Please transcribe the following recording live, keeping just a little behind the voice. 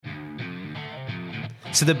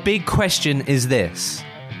So the big question is this: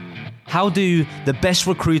 how do the best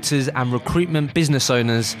recruiters and recruitment business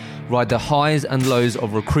owners ride the highs and lows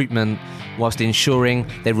of recruitment whilst ensuring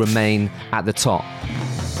they remain at the top?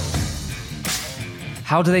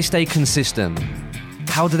 How do they stay consistent?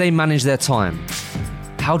 How do they manage their time?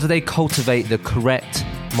 How do they cultivate the correct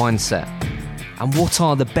mindset? And what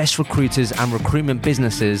are the best recruiters and recruitment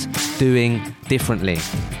businesses doing differently?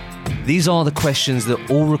 These are the questions that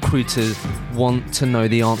all recruiters want to know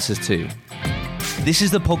the answers to. This is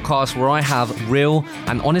the podcast where I have real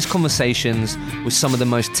and honest conversations with some of the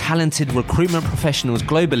most talented recruitment professionals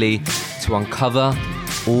globally to uncover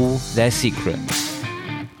all their secrets.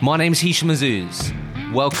 My name's Hisham Azuz.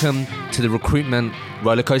 Welcome to the Recruitment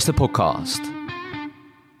Rollercoaster Podcast.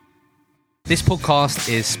 This podcast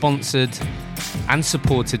is sponsored and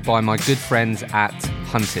supported by my good friends at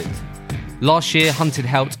Hunted. Last year, Hunted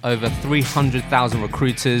helped over 300,000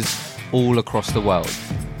 recruiters all across the world.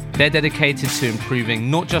 They're dedicated to improving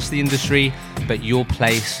not just the industry, but your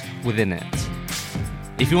place within it.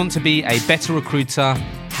 If you want to be a better recruiter,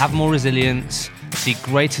 have more resilience, see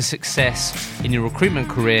greater success in your recruitment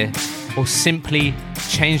career, or simply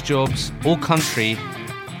change jobs or country,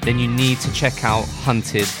 then you need to check out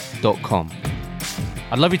hunted.com.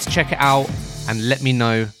 I'd love you to check it out and let me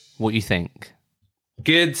know what you think.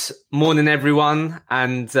 Good morning, everyone,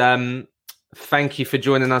 and thank you for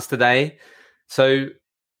joining us today. So,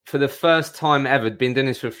 for the first time ever, been doing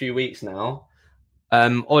this for a few weeks now,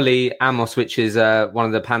 Ollie Amos, which is one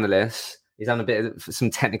of the panelists, he's having a bit of some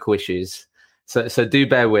technical issues. So do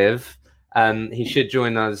bear with. He should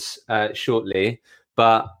join us shortly.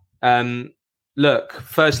 But look,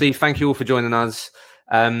 firstly, thank you all for joining us.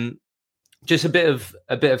 Just a bit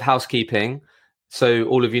of housekeeping, so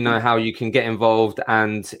all of you know how you can get involved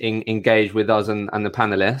and engage with us and the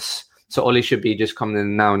panelists. So Ollie should be just coming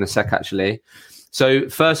in now in a sec, actually. So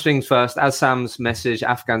first things first, as Sam's message,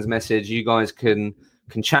 Afghan's message, you guys can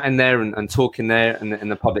chat in there and talk in there in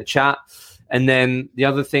the public chat. And then the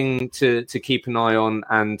other thing to keep an eye on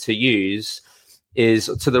and to use is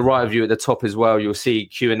to the right of you at the top as well, you'll see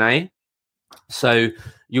Q&A. So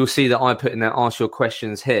you'll see that I put in there, ask your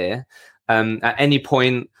questions here. At any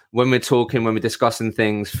point when we're talking, when we're discussing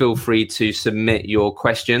things, feel free to submit your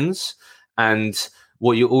questions. And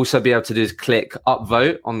what you'll also be able to do is click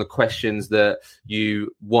upvote on the questions that you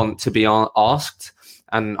want to be asked,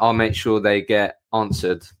 and I'll make sure they get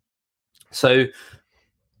answered. So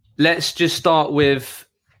let's just start with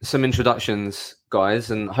some introductions, guys,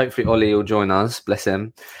 and hopefully Ollie will join us, bless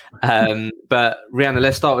him. But Rianna,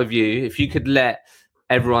 let's start with you. If you could let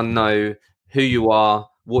everyone know who you are,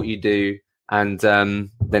 what you do, and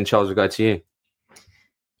then Charles will go to you.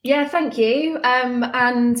 Yeah, thank you.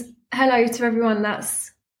 And hello to everyone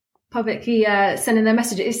that's publicly sending their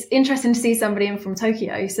messages. It's interesting to see somebody in from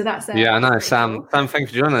Tokyo. So that's yeah, I know. Sam, cool. Sam,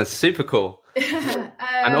 thanks for joining us. Super cool.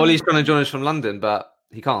 And Ollie's trying to join us from London, but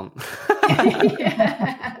he can't. But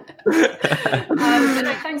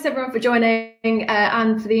thanks everyone for joining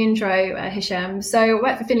and for the intro, Hisham. So I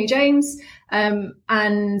work for Finley James, and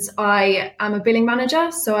I am a billing manager.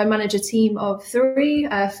 So I manage a team of 3,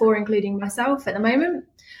 4 including myself at the moment.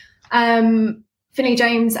 Finley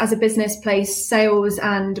James, as a business, place sales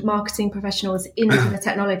and marketing professionals into the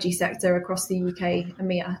technology sector across the UK,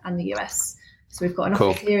 EMEA, and the US. So we've got an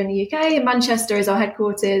office here in the UK, and Manchester is our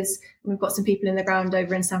headquarters. And we've got some people in the ground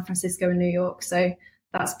over in San Francisco and New York. So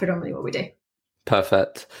that's predominantly what we do.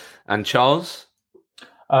 Perfect. And Charles?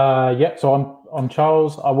 So I'm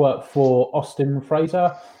Charles. I work for Austin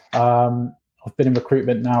Fraser. I've been in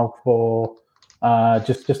recruitment now for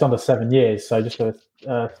just under 7 years. So just for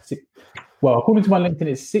according to my LinkedIn,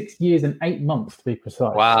 it's 6 years and 8 months to be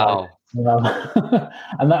precise. Wow. So,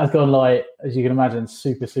 and that has gone, like, as you can imagine,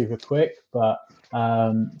 super, super quick. But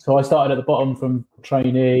so I started at the bottom from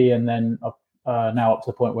trainee, and then now up to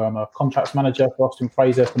the point where I'm a contracts manager for Austin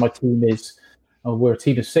Fraser. So my team we're a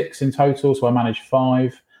team of 6 in total. So I manage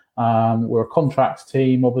 5. We're a contracts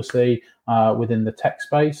team, obviously, within the tech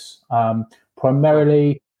space,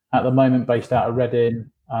 primarily at the moment based out of Reading,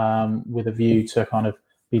 with a view to kind of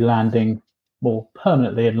be landing more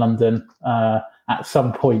permanently in London at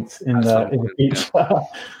some point in the future.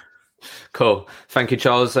 Cool. Thank you,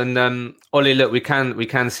 Charles. And Ollie, look, we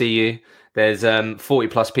can see you. There's 40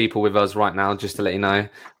 plus people with us right now, just to let you know.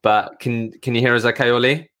 But can you hear us okay,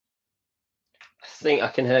 Ollie? I think I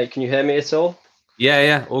can hear. Can you hear me at all?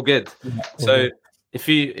 Yeah, all good. Yeah, so if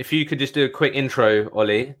you could just do a quick intro,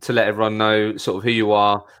 Ollie, to let everyone know sort of who you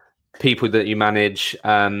are, people that you manage,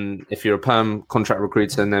 if you're a perm contract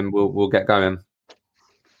recruiter, and then we'll get going.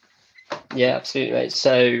 Yeah, absolutely, mate.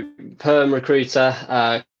 So perm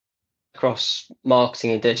recruiter, across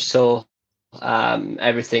marketing and digital,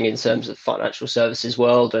 everything in terms of financial services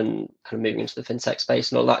world, and kind of moving into the fintech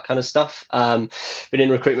space and all that kind of stuff. Been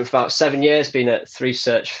in recruitment for about 7 years, been at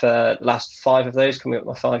 3Search for the last 5 of those, coming up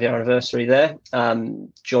my 5-year anniversary there.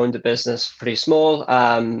 Joined the business pretty small,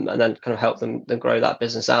 and then kind of helped them grow that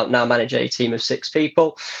business out. Now manage a team of 6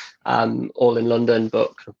 people, all in London,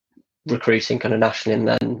 but kind of recruiting kind of nationally, and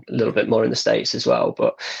then a little bit more in the States as well.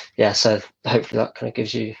 But yeah, so hopefully that kind of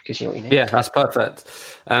gives you what you need. Yeah, that's perfect.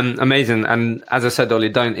 Amazing. And as I said,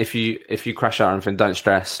 Ollie, if you crash out or anything, don't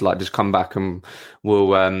stress. Like, just come back and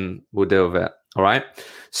we'll deal with it. All right.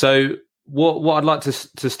 So what I'd like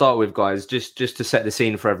to start with, guys, just to set the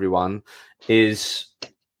scene for everyone, is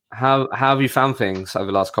how have you found things over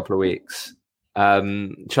the last couple of weeks?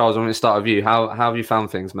 Charles, I want to start with you. How have you found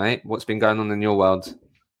things, mate? What's been going on in your world?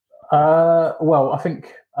 Well, I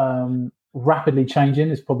think rapidly changing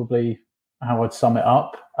is probably how I'd sum it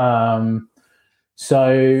up.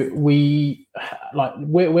 So we're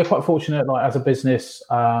quite fortunate, like as a business,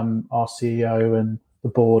 our CEO and the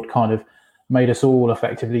board kind of made us all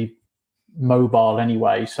effectively mobile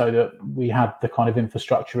anyway, so that we had the kind of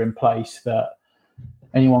infrastructure in place that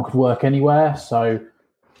anyone could work anywhere. So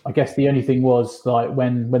I guess the only thing was, like,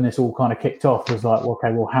 when this all kind of kicked off, was like,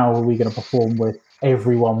 okay, well, how are we going to perform with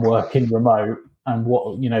everyone working remote, and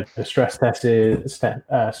what, the stress tests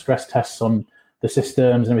on the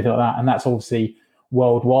systems and everything like that. And that's obviously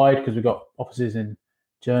worldwide, because we've got offices in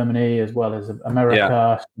Germany as well as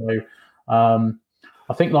America. Yeah. So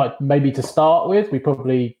I think, like, maybe to start with, we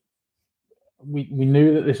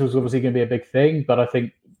knew that this was obviously going to be a big thing, but I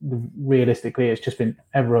think realistically it's just been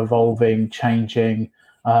ever evolving, changing.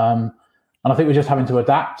 And I think we're just having to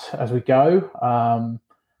adapt as we go.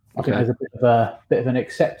 I think there's a bit of an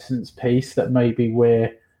acceptance piece that maybe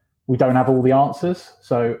we don't have all the answers.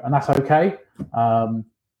 So, and that's okay.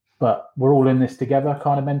 But we're all in this together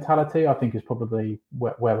kind of mentality, I think, is probably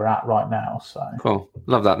where we're at right now. So cool.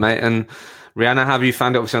 Love that, mate. And Rianna, how have you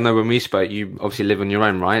found it? Obviously, I know when we spoke, you obviously live on your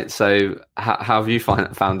own, right? So how have you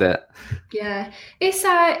found it? Yeah, it's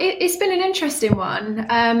been an interesting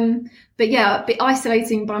one. But yeah,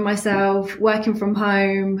 isolating by myself, working from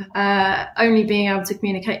home, only being able to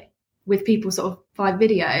communicate with people sort of via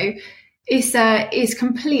video is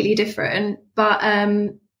completely different. But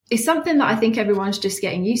it's something that I think everyone's just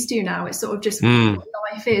getting used to now. It's sort of just what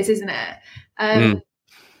life is, isn't it?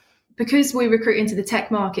 Because we recruit into the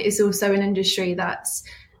tech market, it's also an industry that's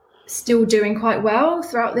still doing quite well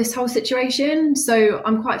throughout this whole situation. So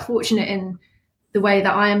I'm quite fortunate in the way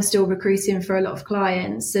that I am still recruiting for a lot of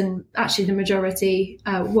clients, and actually the majority,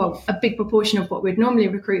 a big proportion of what we'd normally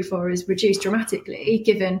recruit for is reduced dramatically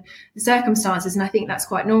given the circumstances. And I think that's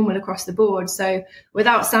quite normal across the board. So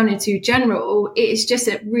without sounding too general, it's just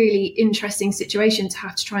a really interesting situation to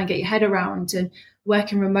have to try and get your head around, and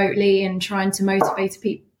working remotely and trying to motivate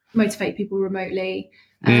people remotely.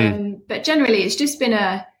 But generally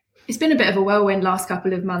it's been a bit of a whirlwind last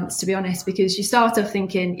couple of months, to be honest, because you start off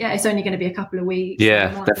thinking, yeah, it's only going to be a couple of weeks.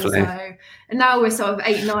 Yeah, definitely. So. And now we're sort of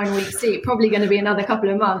 8-9 weeks deep, probably going to be another couple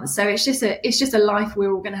of months. So it's just a life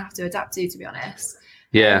we're all going to have to adapt to be honest.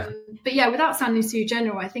 Yeah. But yeah, without sounding too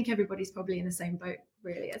general, I think everybody's probably in the same boat,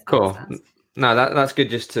 really. Cool. No, that's good,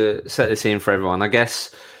 just to set the scene for everyone, I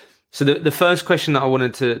guess. So the first question that I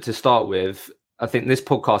wanted to start with, I think this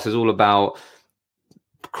podcast is all about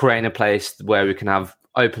creating a place where we can have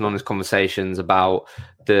open, honest conversations about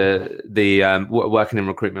the working in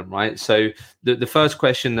recruitment, right? So the first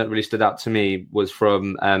question that really stood out to me was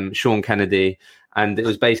from Sean Kennedy, and it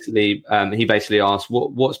was basically he basically asked,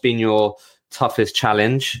 what's been your toughest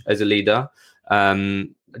challenge as a leader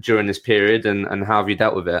during this period, and how have you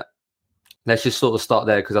dealt with it? Let's just sort of start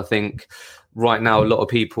there, because I think right now a lot of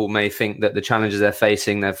people may think that the challenges they're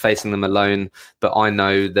facing them alone, but I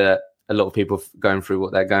know that a lot of people are going through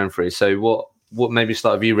what they're going through. So what maybe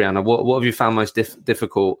start with you, Rianna? What have you found most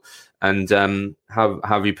difficult, and how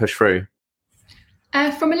have you pushed through?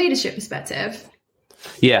 From a leadership perspective?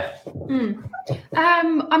 Yeah.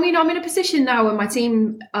 I mean, I'm in a position now where my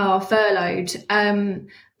team are furloughed.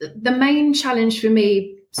 The main challenge for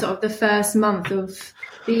me, sort of the first month of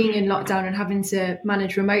being in lockdown and having to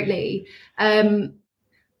manage remotely,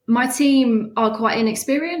 my team are quite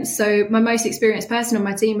inexperienced. So my most experienced person on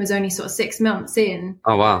my team was only sort of 6 months in.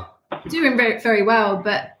 Oh, wow. Doing very, very well.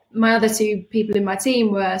 But my other 2 people in my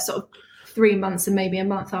team were sort of 3 months and maybe a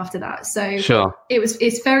month after that. So sure.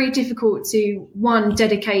 It's very difficult to, one,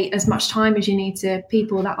 dedicate as much time as you need to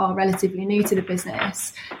people that are relatively new to the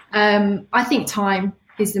business. I think time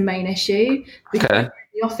is the main issue. Because in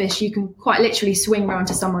the office, you can quite literally swing around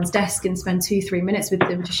to someone's desk and spend 2-3 minutes with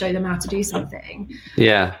them to show them how to do something.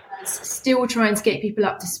 Yeah. still trying to get people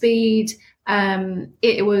up to speed.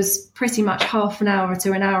 It was pretty much half an hour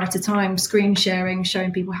to an hour at a time, screen sharing,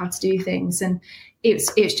 showing people how to do things. And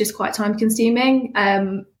it's just quite time consuming.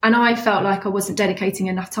 And I felt like I wasn't dedicating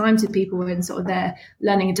enough time to people in sort of their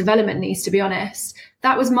learning and development needs, to be honest.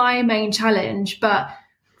 That was my main challenge. But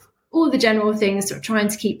all the general things, sort of trying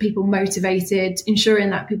to keep people motivated, ensuring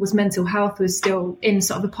that people's mental health was still in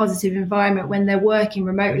sort of a positive environment when they're working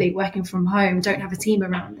remotely, working from home, don't have a team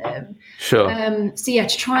around them. Sure. So yeah,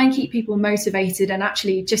 to try and keep people motivated, and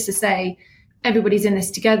actually just to say everybody's in this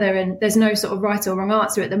together and there's no sort of right or wrong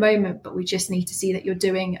answer at the moment, but we just need to see that you're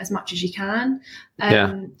doing as much as you can.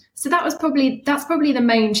 So that's probably the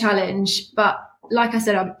main challenge. But like I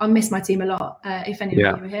said, I miss my team a lot. If any of you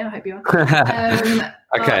are here, I hope you are.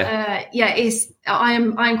 Okay.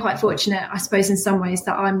 I'm quite fortunate, I suppose, in some ways,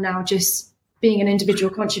 that I'm now just being an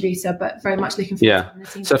individual contributor, but very much looking forward to the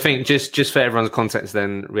team. So I think just for everyone's context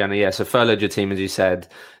then, Rianna, so furloughed your team, as you said.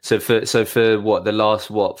 So for what, the last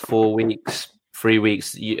 3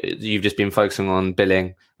 weeks, you've just been focusing on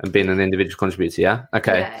billing and being an individual contributor, yeah?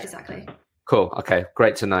 Okay. Yeah, exactly. Cool. Okay,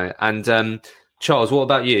 great to know. And Charles, what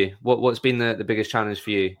about you? What's been the biggest challenge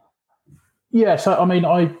for you? Yeah, so I moved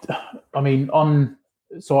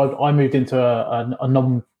into a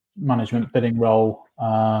non-management bidding role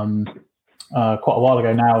quite a while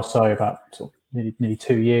ago now, so about sort of nearly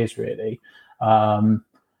 2 years really.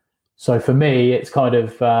 So for me, it's kind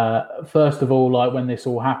of first of all, like when this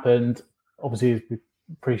all happened, obviously we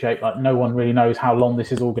appreciate like no one really knows how long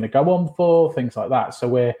this is all going to go on for, things like that.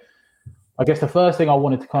 So I guess the first thing I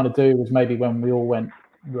wanted to kind of do was maybe when we all went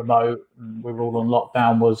remote and we were all on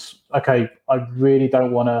lockdown was, okay, I really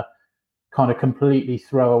don't want to kind of completely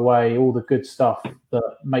throw away all the good stuff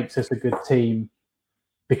that makes us a good team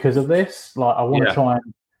because of this. Like I want to try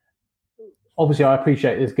and, obviously I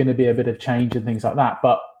appreciate there's going to be a bit of change and things like that,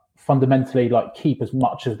 but fundamentally like keep as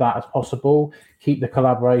much of that as possible, keep the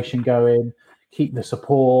collaboration going, keep the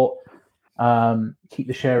support, keep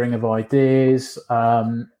the sharing of ideas.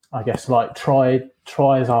 I guess like try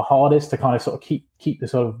as our hardest to kind of sort of keep the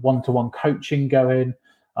sort of one-to-one coaching going.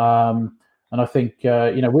 And I think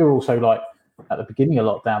we were also like at the beginning of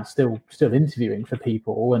lockdown still interviewing for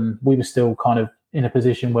people, and we were still kind of in a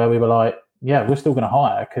position where we were like, yeah, we're still going to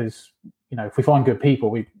hire because if we find good people,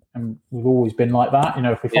 we've always been like that.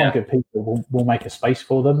 If we find good people, we'll make a space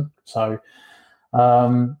for them. So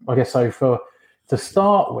I guess so to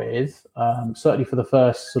start with, certainly for the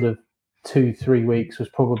first sort of 2-3 weeks was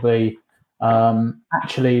probably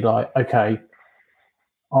actually like, okay,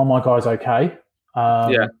 are my guys okay?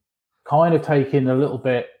 Kind of taking a little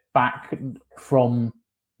bit back from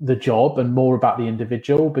the job and more about the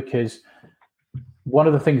individual, because one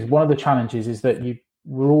of the challenges is that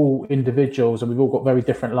we're all individuals and we've all got very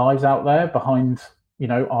different lives out there behind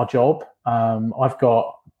our job. I'm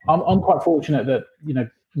quite fortunate that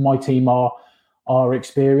my team are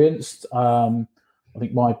experienced. I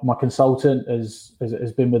think my consultant has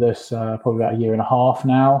been with us probably about 1.5 years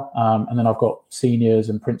now, and then I've got seniors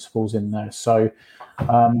and principals in there. So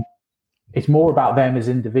it's more about them as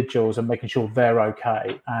individuals and making sure they're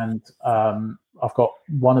okay. And I've got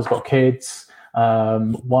one has got kids,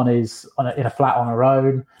 one is in a flat on her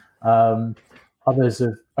own. Others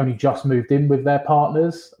have only just moved in with their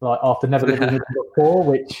partners, like after never living with them before,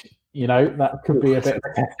 which that could be a bit of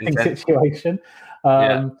a testing situation.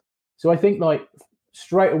 So I think like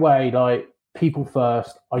straight away, like people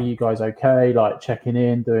first, are you guys okay? Like checking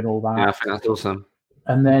in, doing all that. Yeah, I think that's awesome.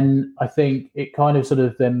 And then I think it kind of sort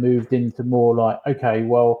of then moved into more like, okay,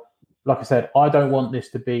 well, like I said, I don't want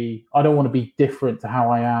to be different to how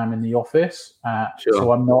I am in the office.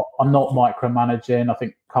 So I'm not micromanaging. I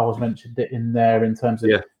think Carl's mentioned it in there in terms of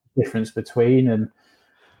difference between, and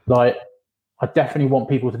like, I definitely want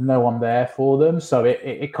people to know I'm there for them. So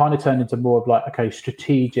it kind of turned into more of like, okay,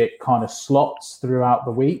 strategic kind of slots throughout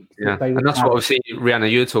the week. Yeah, and that's what obviously, Rianna,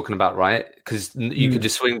 you were talking about, right? Because you could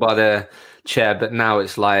just swing by the chair, but now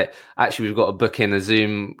it's like, actually, we've got to book in a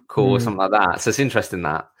Zoom call or something like that. So it's interesting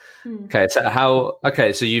that. Okay,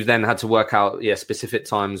 so you've then had to work out, specific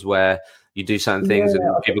times where you do certain things and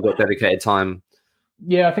people got dedicated time.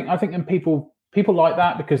 Yeah, I think and people like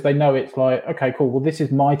that because they know it's like, okay, cool. Well, this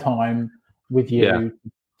is my time with you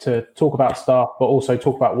to talk about stuff, but also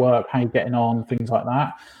talk about work, how you're getting on, things like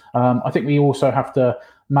that. I think we also have to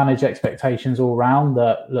manage expectations all around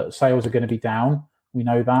that sales are going to be down. We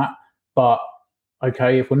know that. But,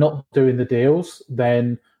 okay, if we're not doing the deals,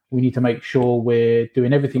 then we need to make sure we're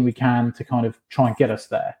doing everything we can to kind of try and get us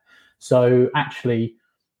there. So actually,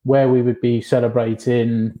 where we would be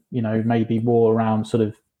celebrating, maybe more around sort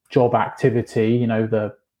of job activity,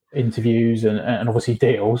 the interviews and obviously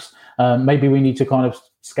deals. Maybe we need to kind of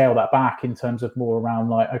scale that back in terms of more around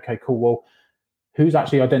like, okay, cool, well, who's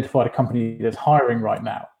actually identified a company that's hiring right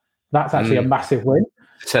now? That's actually a massive win.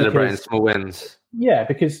 Celebrating small wins. Yeah,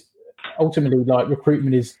 because ultimately, like,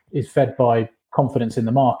 recruitment is fed by confidence in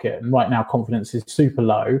the market, and right now confidence is super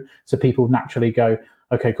low. So people naturally go,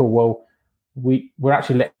 okay, cool, well, we're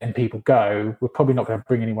actually letting people go. We're probably not going to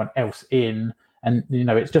bring anyone else in, and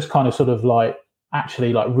it's just kind of sort of like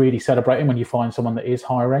actually like really celebrating when you find someone that is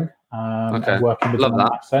hiring and working with them in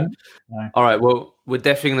that sense. All right, well, we're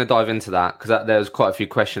definitely going to dive into that because there's quite a few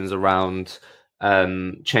questions around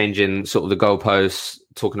changing sort of the goalposts,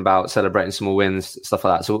 talking about celebrating small wins, stuff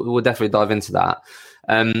like that. So we'll definitely dive into that.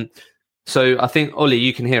 So I think, Ollie,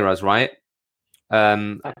 you can hear us, right?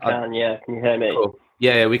 I can, yeah. Can you hear me? Cool.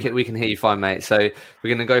 Yeah, we can hear you fine, mate. So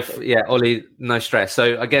we're going to go for, Ollie, no stress.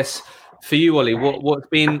 So I guess for you, Ollie, what's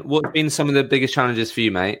been some of the biggest challenges for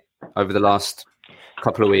you, mate, over the last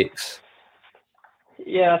couple of weeks?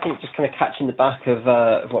 Yeah, I think just kind of catching the back of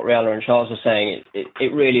what Rianna and Charles were saying,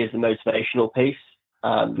 it really is the motivational piece.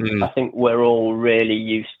 I think we're all really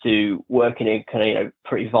used to working in kind of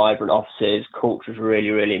pretty vibrant offices. Culture is really,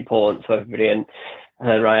 really important to everybody. And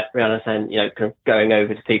Rianna saying, kind of going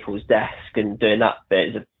over to people's desk and doing that bit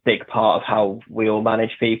is a big part of how we all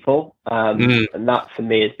manage people. And that for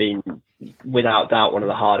me has been, without doubt, one of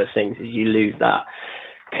the hardest things is you lose that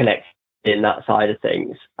connection in that side of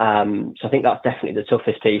things. So I think that's definitely the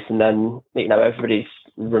toughest piece. And then, everybody's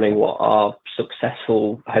running what are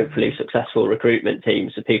hopefully successful recruitment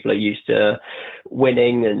teams. So people are used to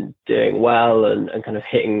winning and doing well and kind of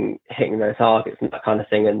hitting their targets and that kind of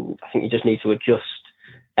thing. And I think you just need to adjust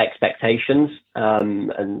expectations.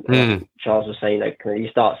 And Charles was saying, kind of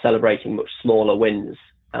you start celebrating much smaller wins.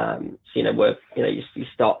 So, you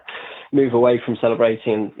start move away from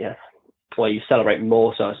celebrating, well, you celebrate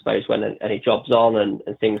more so, I suppose, when any job's on and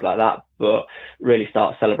things like that, but really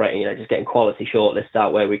start celebrating, just getting quality shortlists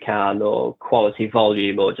out where we can, or quality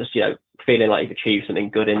volume, or just, feeling like you've achieved something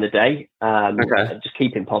good in the day. And just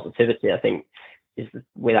keeping positivity, I think, is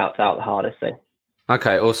without doubt the hardest thing.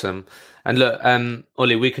 Okay, awesome. And look,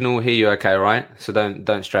 Ollie, we can all hear you okay, right? So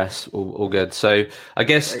don't stress, all good. So I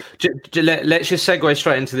guess let's just segue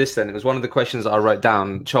straight into this then. It was one of the questions that I wrote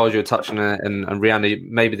down. Charles, you were touching on it, and Rianna,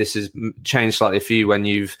 maybe this has changed slightly for you when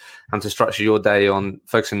you've had to structure your day on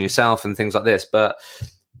focusing on yourself and things like this. But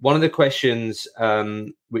one of the questions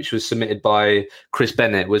which was submitted by Chris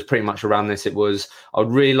Bennett was pretty much around this. It was, I'd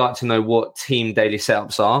really like to know what team daily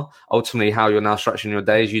setups are, ultimately how you're now structuring your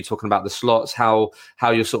days. You talking about the slots, how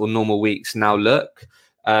your sort of normal weeks now look,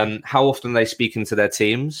 how often they speak into their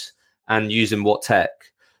teams and using what tech.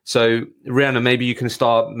 So Rianna, maybe you can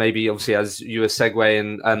start, maybe obviously as you were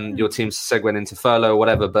segueing and your team's segueing into furlough or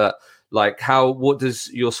whatever, but like what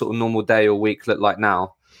does your sort of normal day or week look like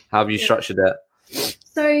now? How have you structured it?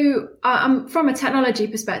 So from a technology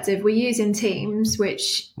perspective, we're using Teams,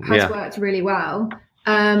 which has worked really well,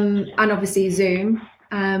 and obviously Zoom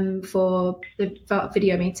for the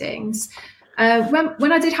video meetings.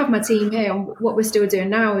 When I did have my team here, and what we're still doing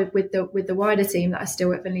now with the wider team that are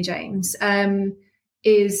still at Finley James, to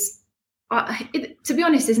be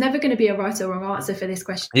honest, there's never going to be a right or wrong answer for this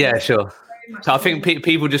question. Yeah, sure. So I think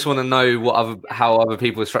people just want to know how other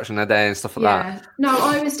people are structuring their day and stuff like that. No,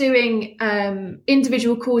 I was doing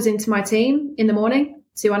individual calls into my team in the morning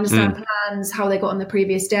to understand plans, how they got on the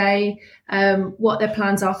previous day, what their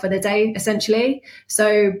plans are for the day, essentially.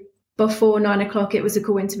 So before 9 o'clock, it was a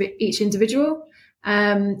call into each individual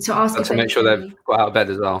to ask if to make sure they've got out of bed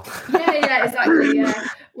as well. Yeah, exactly. Yeah.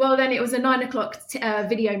 Well, then it was a 9 o'clock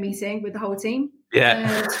video meeting with the whole team.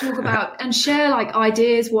 Yeah. To talk about and share like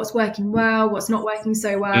ideas, what's working well, what's not working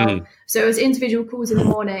so well. So it was individual calls in the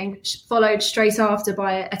morning, followed straight after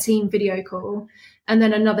by a team video call, and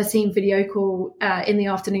then another team video call in the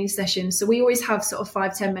afternoon session. So we always have sort of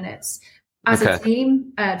 5-10 minutes as a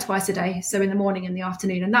team twice a day. So in the morning and the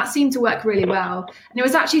afternoon. And that seemed to work really well. And it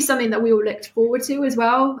was actually something that we all looked forward to as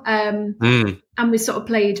well. And we sort of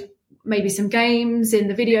played maybe some games in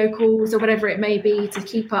the video calls or whatever it may be to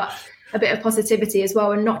keep up a bit of positivity as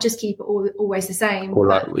well, and not just keep it always the same.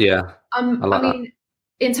 I mean,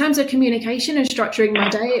 in terms of communication and structuring my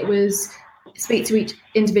day, it was speak to each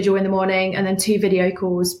individual in the morning and then 2 video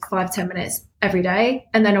calls, 5-10 minutes every day.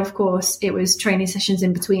 And then, of course, it was training sessions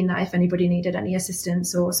in between that if anybody needed any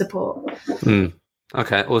assistance or support.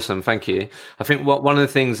 Okay, awesome. Thank you. I think one of the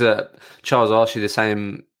things that Charles asked you the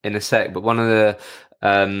same in a sec, but one of the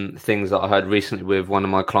things that I heard recently with one of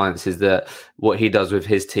my clients is that what he does with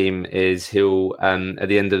his team is he'll at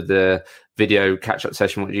the end of the video catch-up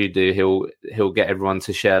session, what you do, he'll get everyone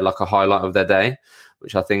to share like a highlight of their day.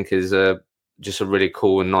 which I think is just a really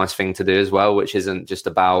cool and nice thing to do as well, which isn't just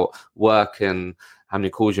about work and how many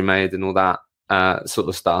calls you made and all that sort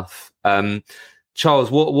of stuff.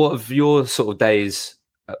 Charles, what have your sort of days,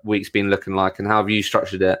 weeks been looking like, and how have you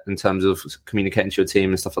structured it in terms of communicating to your team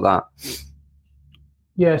and stuff like that?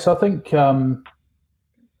 Yeah, so I think,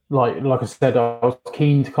 like I said, I was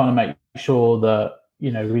keen to kind of make sure that,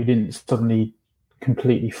 you know, we didn't suddenly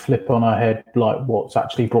completely flip on our head like what's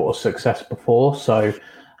actually brought us success before. So, you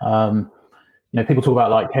know, people talk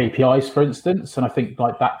about like KPIs, for instance, and I think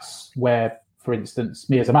like that's where, for instance,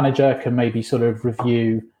 me as a manager can maybe sort of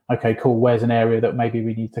review, okay, cool, where's an area that maybe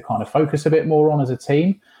we need to kind of focus a bit more on as a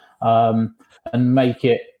team, and make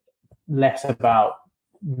it less about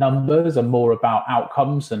numbers and more about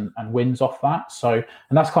outcomes and wins off that. So,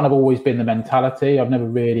 and that's kind of always been the mentality. I've never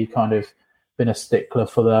really kind of been a stickler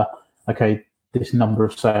for the, okay, this number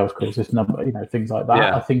of sales calls, this number, you know, things like that.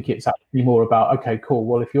 Yeah. I think it's actually more about, okay, cool,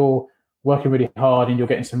 well, if you're working really hard and you're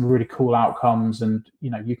getting some really cool outcomes and,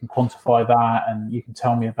 you know, you can quantify that and you can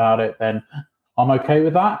tell me about it, then I'm okay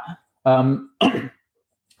with that.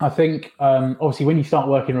 I think, obviously, when you start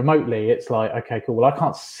working remotely, it's like, okay, cool, well, I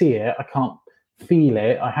can't see it, I can't feel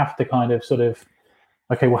it. I have to kind of sort of,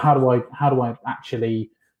 okay, well, how do I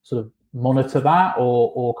actually sort of monitor that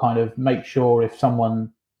or kind of make sure if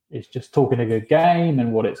someone is just talking a good game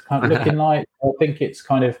and what it's kind of looking like? I think it's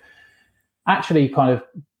kind of actually kind of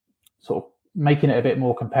sort of making it a bit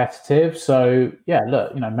more competitive. So yeah,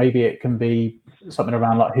 look, you know, maybe it can be something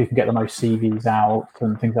around like who can get the most CVs out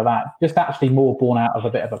and things like that. Just actually more born out of a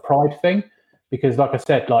bit of a pride thing. Because like I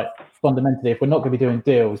said, like fundamentally, if we're not going to be doing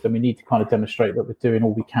deals, then we need to kind of demonstrate that we're doing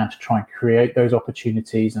all we can to try and create those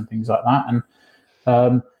opportunities and things like that.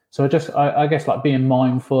 And so I guess like being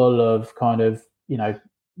mindful of kind of, you know,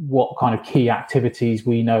 what kind of key activities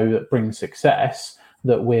we know that bring success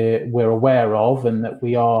that we're aware of and that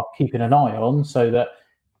we are keeping an eye on so that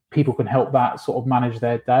people can help that sort of manage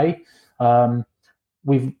their day.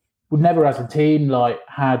 We've never as a team like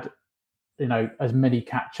had, you know, as many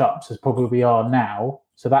catch-ups as probably we are now.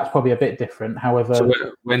 So that's probably a bit different. However, so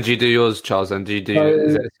when do you do yours, Charles? And is it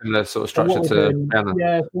a similar sort of structure to Rianna?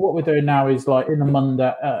 Yeah, so what we're doing now is like in the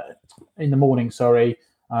morning,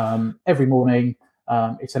 every morning,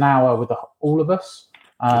 it's an hour with all of us.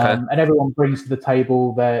 And everyone brings to the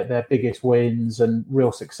table their biggest wins and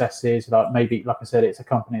real successes. Like maybe, like I said, it's a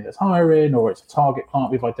company that's hiring or it's a target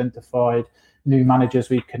client we've identified, new managers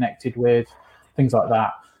we've connected with, things like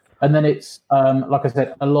that. And then it's, like I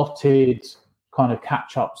said, allotted kind of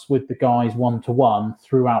catch-ups with the guys one-to-one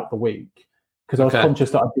throughout the week. Because I was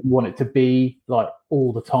conscious that I didn't want it to be like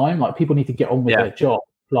all the time. Like people need to get on with their job.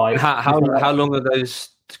 Like how long are those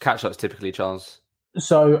catch-ups typically, Charles?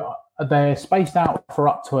 So they're spaced out for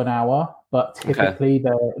up to an hour, but typically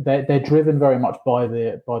they're driven very much by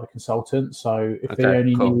the consultant. So if they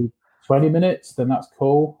only need 20 minutes, then that's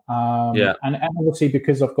cool. And obviously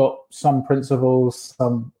because I've got some principals,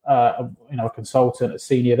 some you know, a consultant, a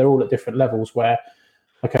senior, they're all at different levels where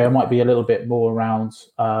I might be a little bit more around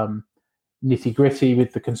nitty gritty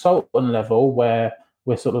with the consultant level where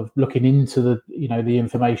we're sort of looking into the, you know, the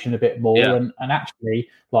information a bit more and actually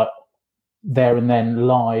like there and then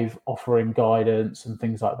live offering guidance and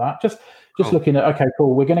things like that. Just looking at,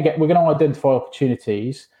 we're going to identify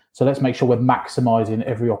opportunities. So let's make sure we're maximizing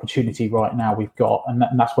every opportunity right now we've got. And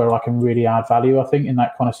that's where I can really add value, I think, in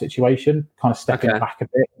that kind of situation, kind of stepping back a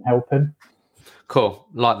bit and helping. Cool.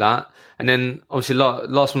 Like that. And then obviously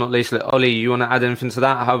last but not least, Ollie, you want to add anything to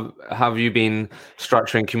that? How have you been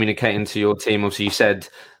structuring, communicating to your team? Obviously you said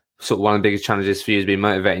sort of one of the biggest challenges for you has been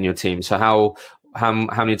motivating your team. So how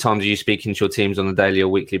many times are you speaking to your teams on a daily or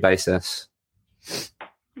weekly basis?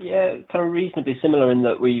 Yeah, kind of reasonably similar in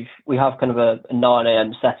that we have kind of a 9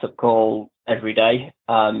 a.m. setup call every day.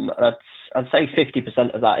 I'd say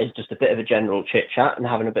 50% of that is just a bit of a general chit chat and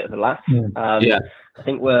having a bit of a laugh. I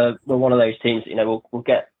think we're one of those teams that, you know, we'll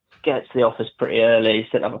get to the office pretty early,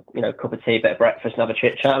 sit and have a cup of tea, bit of breakfast, and have a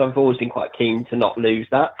chit chat. I've always been quite keen to not lose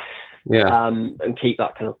that, and keep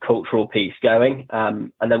that kind of cultural piece going.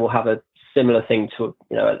 And then we'll have a similar thing to,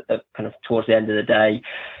 you know, kind of towards the end of the day,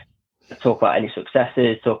 talk about any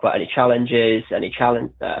successes, talk about any challenges,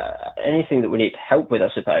 anything that we need help with, I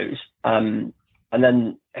suppose. And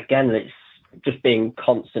then again, it's just being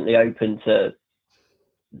constantly open to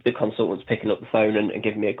the consultants picking up the phone and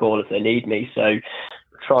giving me a call if they need me. So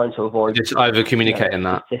trying to avoid just over communicating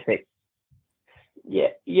that.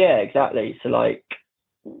 Yeah, exactly. So like,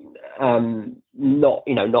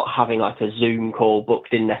 not having like a Zoom call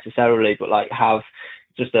booked in necessarily, but like have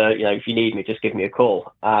just if you need me, just give me a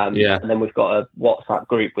call. And then we've got a WhatsApp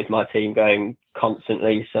group with my team going,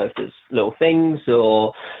 constantly. So if there's little things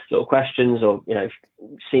or little questions, or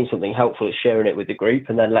seeing something helpful, sharing it with the group,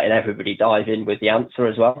 and then letting everybody dive in with the answer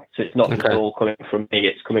as well. So it's not just all coming from me;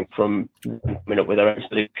 it's coming from coming up with their own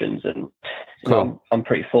solutions. And cool. I'm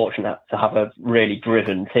pretty fortunate to have a really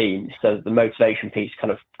driven team. So the motivation piece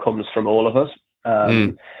kind of comes from all of us.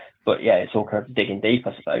 But yeah, it's all kind of digging deep,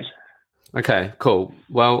 I suppose. Okay, cool.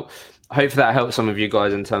 Well, hopefully that helps some of you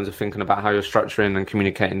guys in terms of thinking about how you're structuring and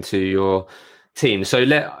communicating to your team. So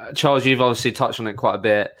Charles, you've obviously touched on it quite a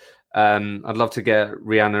bit. I'd love to get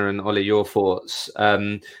Rianna and Ollie your thoughts.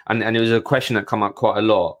 And it was a question that come up quite a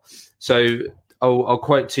lot. So I'll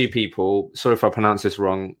quote two people. Sorry if I pronounce this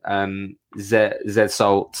wrong. Zed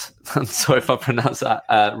Salt. I'm sorry if I pronounce that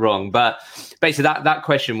wrong. But basically that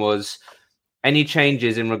question was, any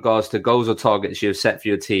changes in regards to goals or targets you have set for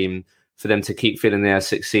your team for them to keep feeling they are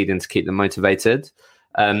succeeding, to keep them motivated?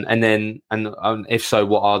 And if so,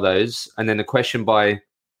 what are those? And then a question by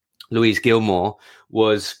Louise Gilmore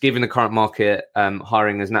was, given the current market,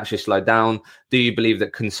 hiring has naturally slowed down, do you believe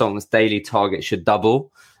that consultants' daily target should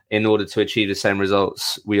double in order to achieve the same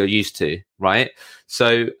results we are used to? Right.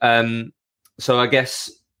 So I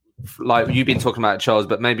guess, like you've been talking about it, Charles,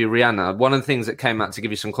 but maybe Rianna, one of the things that came out, to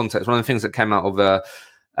give you some context, one of the things that came out of a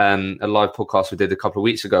live podcast we did a couple of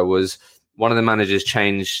weeks ago was one of the managers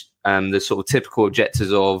changed the sort of typical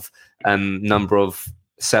objectives of number of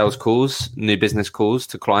sales calls, new business calls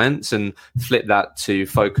to clients, and flip that to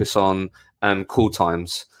focus on call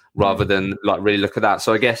times rather than like really look at that.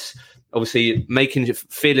 So I guess obviously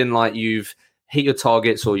feeling like you've hit your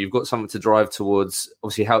targets or you've got something to drive towards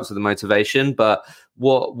obviously helps with the motivation. But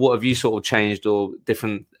what have you sort of changed, or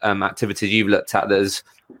different activities you've looked at that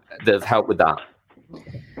have helped with that?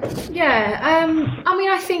 Yeah, I mean,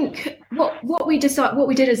 I think what we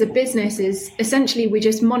did as a business is essentially we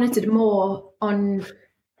just monitored more on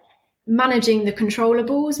managing the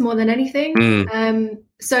controllables more than anything.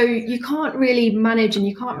 So you can't really manage and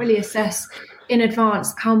you can't really assess in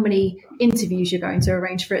advance how many interviews you're going to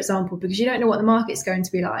arrange, for example, because you don't know what the market's going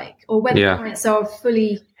to be like, or whether clients are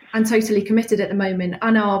fully and totally committed at the moment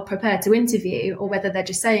and are prepared to interview, or whether they're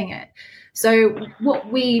just saying it. So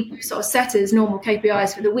what we sort of set as normal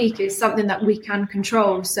KPIs for the week is something that we can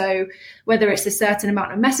control. So whether it's a certain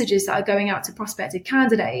amount of messages that are going out to prospective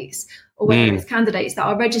candidates, or whether it's candidates that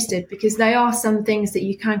are registered, because they are some things that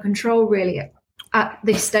you can control really at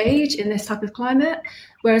this stage in this type of climate.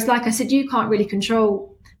 Whereas, like I said, you can't really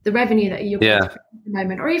control the revenue that you're at the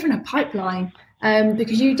moment, or even a pipeline,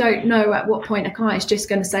 because you don't know at what point a client's just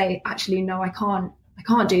going to say, actually, no, I can't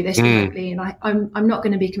do this remotely, and I'm not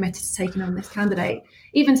going to be committed to taking on this candidate,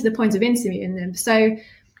 even to the point of interviewing them. So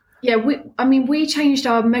yeah, we changed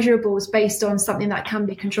our measurables based on something that can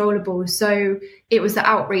be controllable. So it was the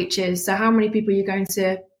outreaches. So how many people you're going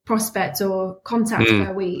to prospect or contact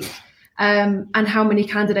per week, and how many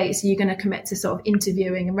candidates are you going to commit to sort of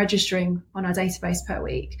interviewing and registering on our database per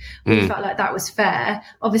week. We felt like that was fair.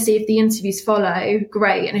 Obviously, if the interviews follow,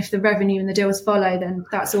 great. And if the revenue and the deals follow, then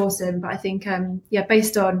that's awesome. But I think,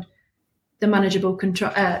 based on the manageable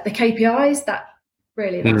control, the KPIs,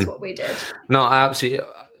 that's what we did. No, absolutely.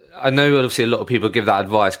 I know obviously a lot of people give that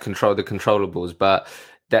advice, control the controllables, but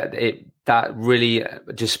that really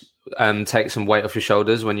just take some weight off your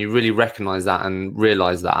shoulders when you really recognize that and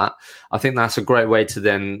realize that. I think that's a great way to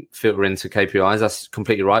then filter into KPIs. That's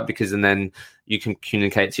completely right, because then you can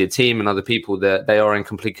communicate to your team and other people that they are in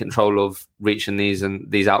complete control of reaching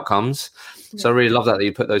these outcomes. So I really love that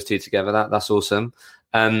you put those two together. That's awesome.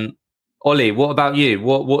 Ollie, what about you?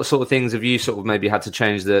 What sort of things have you sort of maybe had to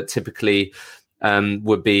change that typically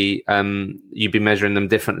would be you'd be measuring them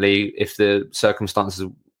differently if the circumstances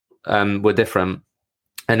were different?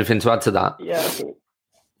 Anything to add to that?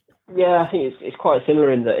 I think it's quite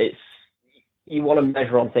similar in that you want to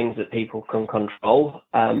measure on things that people can control.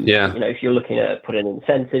 If you're looking at putting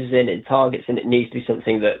incentives in targets, and it needs to be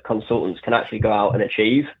something that consultants can actually go out and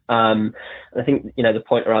achieve. And I think the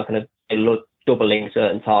point around kind of doubling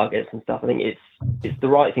certain targets and stuff, I think it's the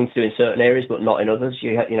right thing to do in certain areas, but not in others.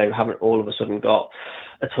 You haven't all of a sudden got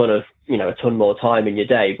a ton more time in your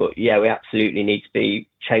day. But we absolutely need to be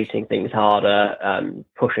chasing things harder,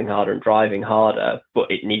 pushing harder and driving harder,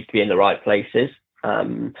 but it needs to be in the right places. I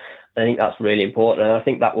think that's really important, and I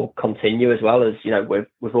think that will continue as well. As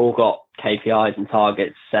we've all got KPIs and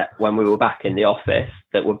targets set when we were back in the office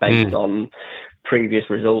that were based on previous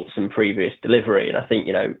results and previous delivery. And I think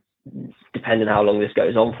depending on how long this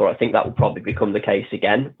goes on for, I think that will probably become the case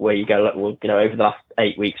again, where you go, well, over the last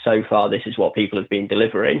 8 weeks so far, this is what people have been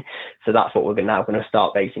delivering. So that's what we're now going to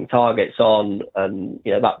start basing targets on. And,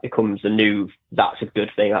 that becomes that's a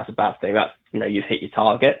good thing, that's a bad thing. That's, you've hit your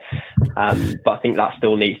target. But I think that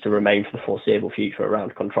still needs to remain for the foreseeable future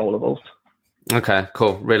around controllables. Okay,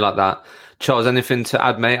 cool. Really like that. Charles, anything to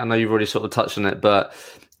add, mate? I know you've already sort of touched on it, but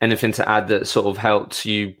anything to add that sort of helps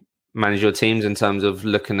you manage your teams in terms of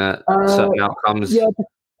looking at certain outcomes? Yeah,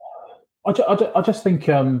 I just think,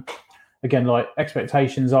 again, like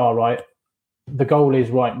expectations are right. The goal is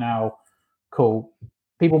right now, cool.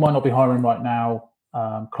 People might not be hiring right now.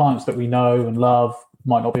 Clients that we know and love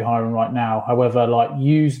might not be hiring right now. However, like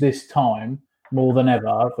use this time more than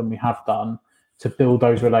ever than we have done to build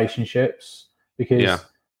those relationships, because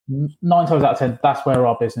 9 times out of 10, that's where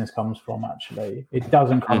our business comes from. Actually, it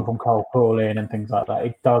doesn't come from cold calling and things like that.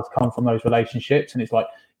 It does come from those relationships, and it's like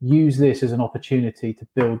use this as an opportunity to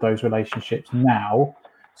build those relationships now,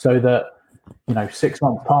 so that 6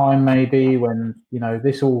 months time, maybe when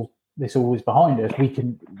this all is behind us,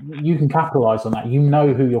 you can capitalize on that.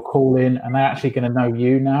 Who you're calling, and they're actually going to know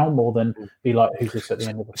you now more than be like, who's this at the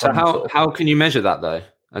end of the phone? So how can you measure that though?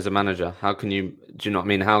 As a manager, how can you? Do you know what I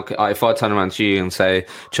mean? If I turn around to you and say,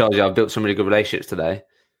 "Charles, I've built some really good relationships today."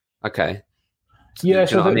 Okay. Yeah.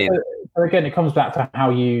 So again, it comes back to how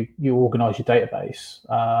you organise your database.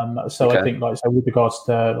 I think with regards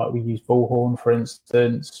to we use Bullhorn, for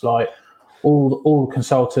instance, like all the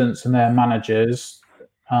consultants and their managers.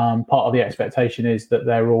 Part of the expectation is that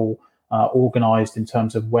they're all organised in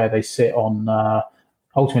terms of where they sit on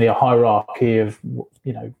ultimately a hierarchy of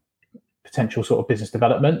potential sort of business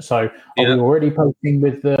development. So are we already posting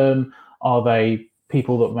with them? Are they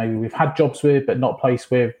people that maybe we've had jobs with but not placed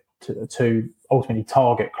with to ultimately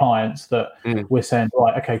target clients that we're saying,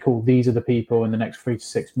 right, okay, cool, these are the people in the next 3 to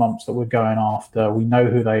 6 months that we're going after. We know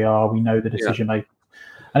who they are. We know the decision makers.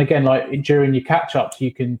 And again, like during your catch-ups,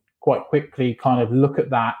 you can quite quickly kind of look at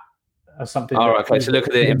that as something. Oh, okay. So look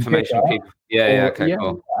at the information people.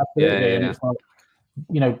 Cool. Absolutely. And it's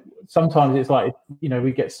sometimes it's like,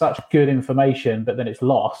 we get such good information, but then it's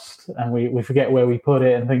lost and we forget where we put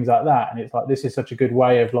it and things like that. And it's like, this is such a good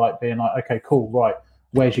way of being like, okay, cool, right.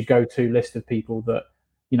 Where's your go-to list of people that,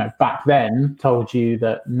 back then told you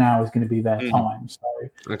that now is going to be their time. So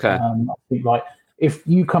I think if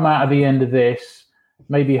you come out of the end of this,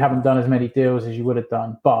 maybe you haven't done as many deals as you would have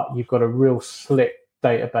done, but you've got a real slick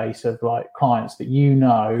database of clients that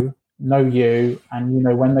know you,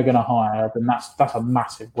 and when they're going to hire, then that's a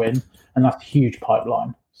massive win, and that's a huge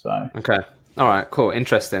pipeline. So okay, all right, cool,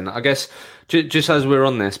 interesting. I guess just as we're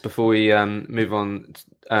on this, before we move on,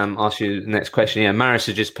 ask you the next question. Yeah, Maris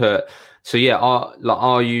has just put. So yeah,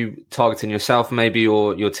 are you targeting yourself maybe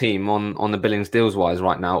or your team on the billings deals wise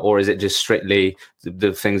right now, or is it just strictly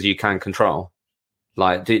the things you can control?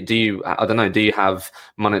 Like, do you? I don't know. Do you have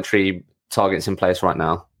monetary targets in place right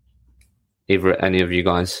now? Any of you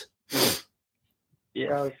guys?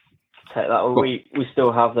 Yeah, I'll take that one. Cool. We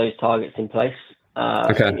still have those targets in place.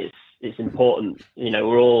 I think it's important.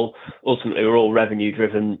 We're all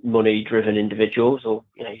revenue-driven, money-driven individuals, or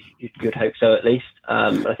you'd hope so at least.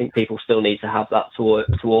 I think people still need to have that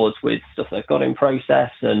towards with stuff they've got in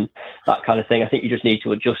process and that kind of thing. I think you just need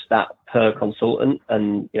to adjust that per consultant,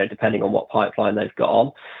 and depending on what pipeline they've got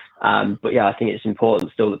on. But yeah, I think it's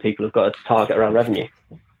important still that people have got a target around revenue.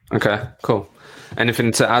 Okay, cool.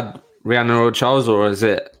 Anything to add, Rianna or Charles, or is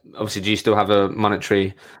it obviously? Do you still have a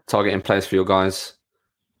monetary target in place for your guys?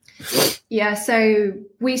 Yeah, so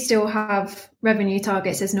we still have revenue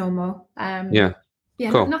targets as normal.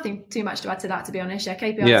 Cool. Nothing too much to add to that, to be honest. Yeah,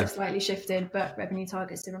 KPIs have slightly shifted, but revenue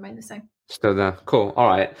targets still remain the same. Still there. Cool. All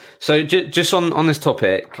right. So just on this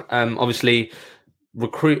topic, obviously,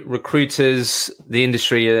 recruiters, the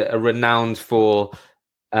industry are renowned for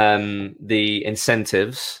the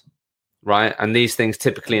incentives, right? And these things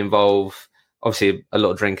typically involve obviously a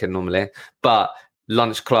lot of drinking normally, but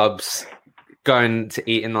lunch clubs, going to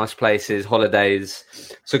eat in nice places, holidays.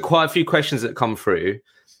 So quite a few questions that come through.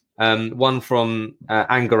 One from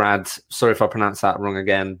Angarad, sorry if I pronounce that wrong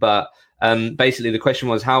again, but basically the question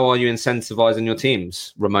was, how are you incentivizing your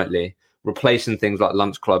teams remotely, replacing things like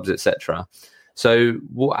lunch clubs, etc.? So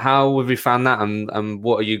how have you found that, and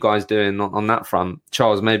what are you guys doing on that front?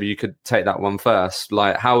 Charles, maybe you could take that one first.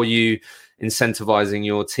 Like, how are you incentivizing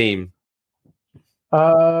your team?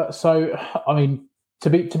 So, I mean, to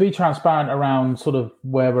be transparent around sort of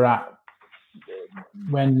where we're at,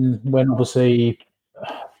 when obviously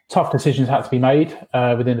tough decisions had to be made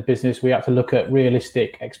within the business, we had to look at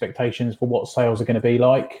realistic expectations for what sales are going to be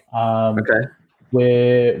like.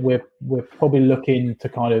 We're probably looking to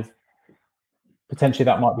kind of potentially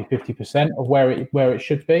that might be 50% of where it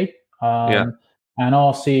should be. And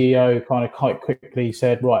our CEO kind of quite quickly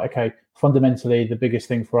said, right, okay, fundamentally the biggest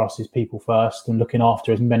thing for us is people first and looking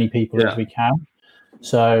after as many people as we can.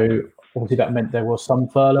 So obviously that meant there was some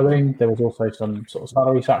furloughing. There was also some sort of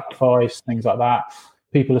salary sacrifice, things like that.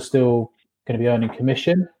 People are still going to be earning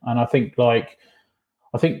commission. And I think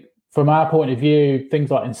from our point of view,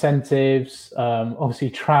 things like incentives, obviously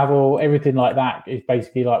travel, everything like that is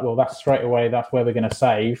basically like, well, that's straight away, that's where we're going to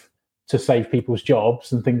save people's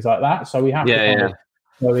jobs and things like that. So we have to kind of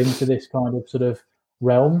go into this kind of sort of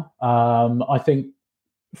realm. I think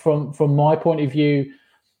from my point of view,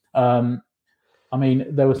 I mean,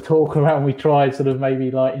 there was talk around, we tried sort of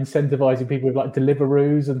maybe like incentivizing people with like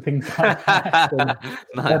Deliveroos and things like that.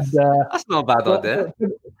 Nice. That's not a bad idea.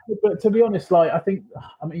 But to be honest, like,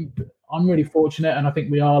 I'm really fortunate, and I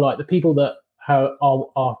think we are, like, the people that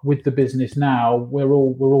are with the business now, we're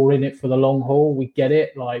all in it for the long haul. We get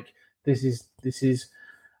it. Like, this is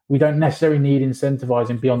we don't necessarily need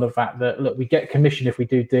incentivizing beyond the fact that, look, we get commission if we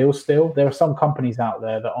do deals still. There are some companies out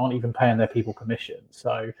there that aren't even paying their people commission.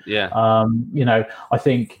 So, I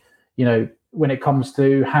think, when it comes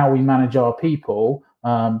to how we manage our people,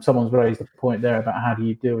 someone's raised the point there about how do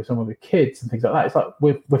you deal with someone with kids and things like that. It's like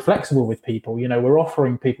we're flexible with people. We're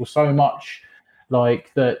offering people so much,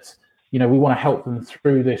 like, that, we want to help them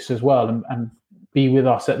through this as well and be with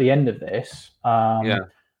us at the end of this.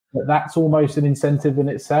 But that's almost an incentive in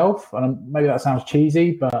itself. And maybe that sounds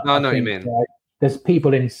cheesy, but no, I know what you mean. Like, there's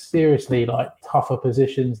people in seriously like tougher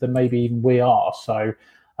positions than maybe even we are. So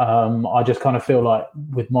I just kind of feel like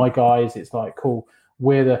with my guys, it's like, cool,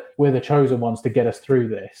 we're the chosen ones to get us through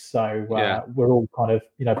this. So we're all kind of,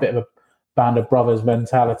 a bit of a band of brothers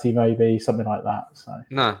mentality, maybe something like that. So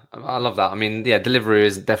no, I love that. I mean, Delivery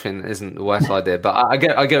isn't the worst idea, but I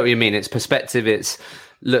get what you mean. It's perspective. It's,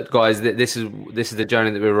 look, guys, this is the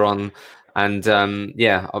journey that we were on, and I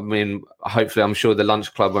mean, hopefully, I'm sure the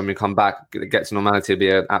lunch club, when we come back, get to normality, will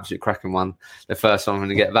be an absolute cracking one. The first one when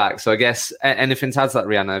we get back. So I guess anything to add to that,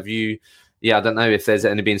 Rianna? Have you? I don't know if there's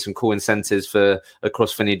been some cool incentives for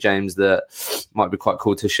across Finley James that might be quite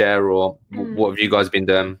cool to share, or what have you guys been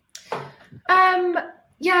doing?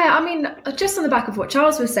 I mean, just on the back of what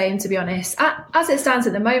Charles was saying, to be honest, as it stands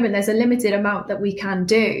at the moment, there's a limited amount that we can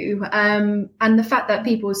do. And the fact that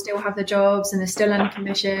people still have the jobs and they're still earning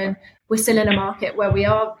commission, we're still in a market where we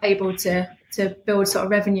are able to build sort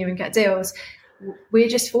of revenue and get deals. We're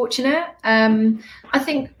just fortunate. I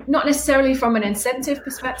think not necessarily from an incentive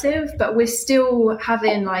perspective, but we're still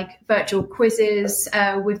having like virtual quizzes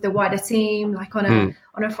with the wider team, like on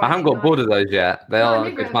a Friday I haven't got night. bored of those yet. They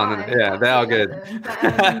are good fun. Yeah, they are good.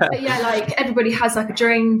 But like everybody has like a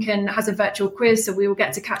drink and has a virtual quiz, so we will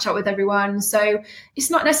get to catch up with everyone. So it's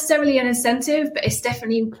not necessarily an incentive, but it's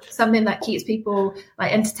definitely something that keeps people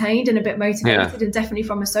like entertained and a bit motivated, and definitely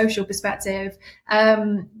from a social perspective.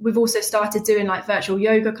 We've also started doing like virtual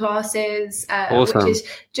yoga classes, awesome. which is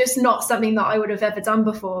just not something that I would have ever done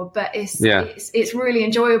before, but it's really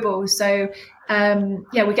enjoyable. So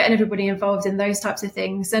we're getting everybody involved in those types of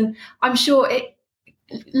things, and I'm sure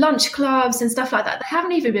lunch clubs and stuff like that, they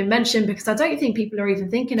haven't even been mentioned because I don't think people are even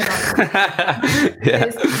thinking about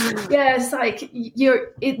it. It's like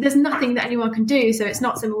there's nothing that anyone can do, so it's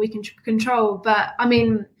not something we can control. But I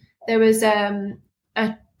mean, there was a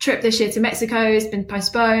trip this year to Mexico has been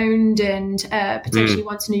postponed, and potentially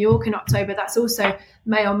one to New York in October that's also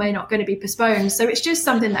may or may not going to be postponed. So it's just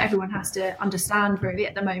something that everyone has to understand really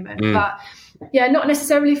at the moment. But not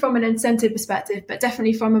necessarily from an incentive perspective, but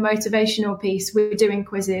definitely from a motivational piece. We're doing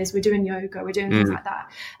quizzes, we're doing yoga, we're doing things like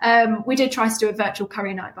that. We did try to do a virtual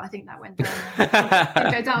curry night, but I think that went down.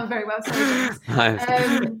 Didn't go down very well. Nice.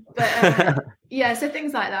 So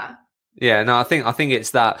things like that. Yeah, no, I think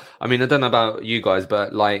it's that. I mean, I don't know about you guys,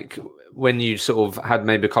 but like when you sort of had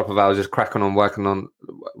maybe a couple of hours just cracking on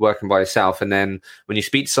working by yourself, and then when you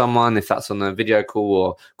speak to someone, if that's on a video call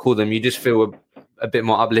or call them, you just feel a bit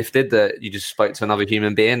more uplifted that you just spoke to another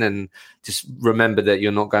human being, and just remember that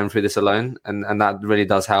you're not going through this alone, and that really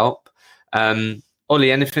does help.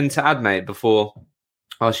 Ollie, anything to add, mate, before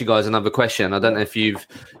I ask you guys another question? I don't know if you've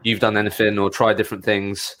done anything or tried different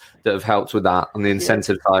things that have helped with that on the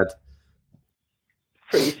incentive side.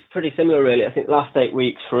 Pretty similar, really. I think the last 8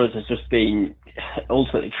 weeks for us has just been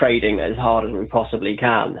ultimately trading as hard as we possibly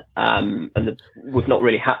can, and we've not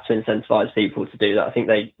really had to incentivize people to do that. I think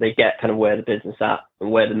they get kind of where the business at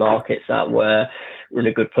and where the market's at, and we're in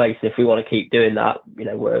a good place. And if we want to keep doing that,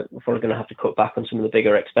 we're probably going to have to cut back on some of the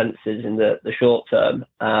bigger expenses in the short term.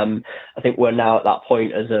 I think we're now at that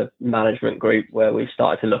point as a management group where we've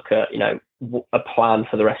started to look at, a plan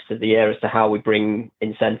for the rest of the year as to how we bring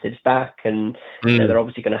incentives back, and they're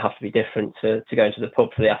obviously going to have to be different to going to the pub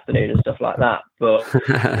for the afternoon and stuff like that, but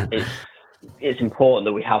it's important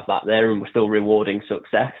that we have that there and we're still rewarding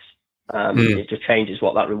success. It just changes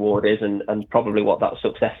what that reward is and probably what that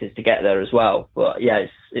success is to get there as well. But yeah,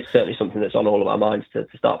 it's certainly something that's on all of our minds to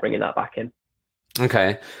start bringing that back in.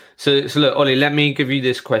 Okay, so look, Ollie, let me give you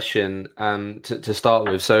this question to start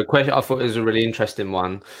with. So, a question I thought was a really interesting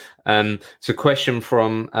one. It's a question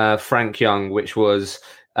from Frank Young, which was,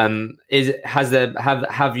 have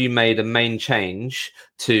you made a main change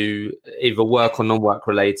to either work or non-work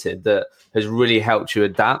related that has really helped you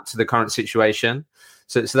adapt to the current situation?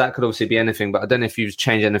 So that could obviously be anything, but I don't know if you've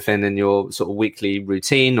changed anything in your sort of weekly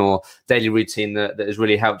routine or daily routine that has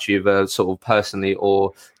really helped you either sort of personally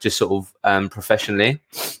or just sort of professionally.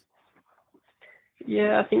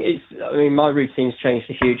 Yeah, I think my routine's changed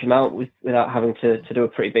a huge amount without having to do a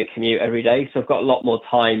pretty big commute every day. So I've got a lot more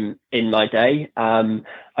time in my day.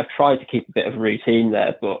 I've tried to keep a bit of a routine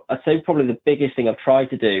there, but I'd say probably the biggest thing I've tried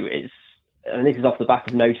to do is, and this is off the back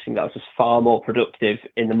of noticing that I was just far more productive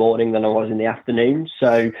in the morning than I was in the afternoon.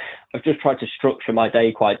 So I've just tried to structure my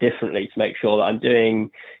day quite differently to make sure that I'm doing,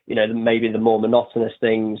 maybe the more monotonous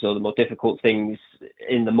things or the more difficult things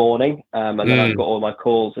in the morning. And then I've got all my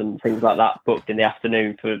calls and things like that booked in the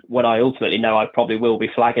afternoon for when I ultimately know I probably will be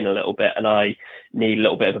flagging a little bit and I need a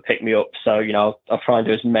little bit of a pick me up. So, I'll try and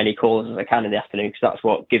do as many calls as I can in the afternoon because that's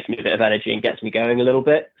what gives me a bit of energy and gets me going a little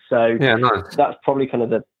bit. So yeah, nice. That's probably kind of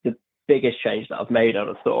the biggest change that I've made, I'd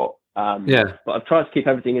have thought. But I've tried to keep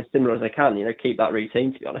everything as similar as I can, keep that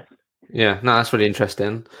routine, to be honest. Yeah, no, that's really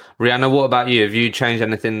interesting. Rianna, what about you? Have you changed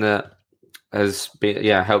anything that has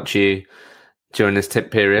helped you during this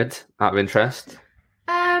tip period out of interest?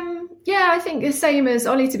 Yeah, I think the same as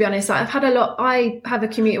Ollie, to be honest. I have a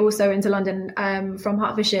commute also into London from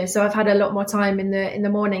Hertfordshire, so I've had a lot more time in the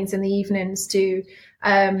mornings and the evenings to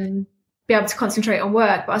be able to concentrate on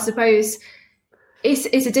work. But I suppose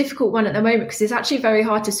it's a difficult one at the moment because it's actually very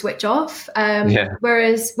hard to switch off.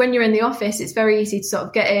 Whereas when you're in the office, it's very easy to sort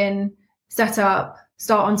of get in, set up,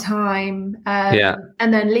 start on time,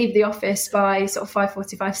 and then leave the office by sort of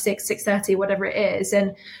 5:45, 6:30, whatever it is.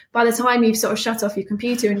 And by the time you've sort of shut off your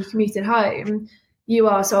computer and you commuted home, you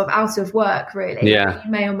are sort of out of work, really. Yeah.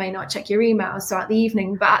 You may or may not check your emails throughout the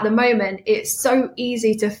evening. But at the moment, it's so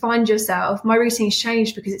easy to find yourself. My routine's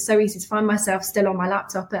changed because it's so easy to find myself still on my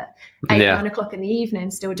laptop at 9 o'clock in the evening,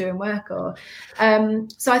 still doing work.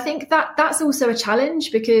 So I think that's also a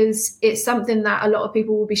challenge because it's something that a lot of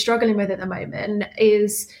people will be struggling with at the moment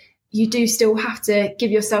is you do still have to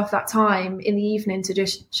give yourself that time in the evening to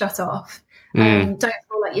just shut off. Don't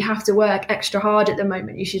feel like you have to work extra hard at the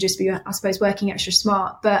moment. You should just be, I suppose, working extra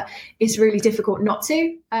smart. But it's really difficult not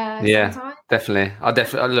to. Sometimes. Definitely.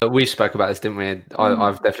 Look, we spoke about this, didn't we?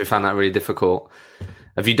 I've definitely found that really difficult.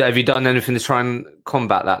 Have you done anything to try and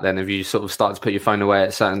combat that? Then have you sort of started to put your phone away at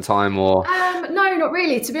a certain time, or? No, not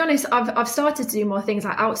really. To be honest, I've started to do more things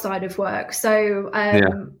like outside of work. So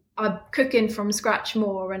I'm cooking from scratch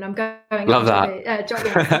more, and I'm going jogging and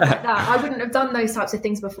stuff like that. I wouldn't have done those types of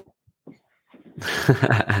things before.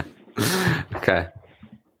 Okay.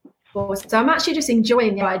 So I'm actually just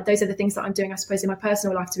enjoying those are the things that I'm doing, I suppose, in my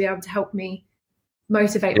personal life to be able to help me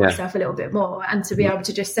motivate myself a little bit more and to be able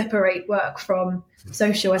to just separate work from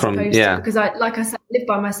social as opposed to, because like I said, I live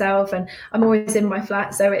by myself and I'm always in my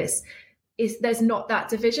flat, so it's there's not that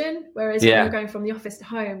division, whereas when you're going from the office to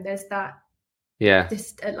home, there's that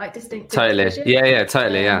distinct totally division.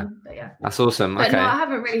 Totally that's awesome. But no, I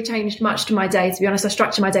haven't really changed much to my day, to be honest. I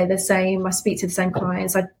structure my day the same, I speak to the same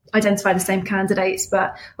clients, I identify the same candidates,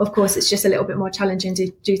 but of course it's just a little bit more challenging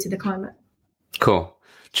due to the climate. Cool.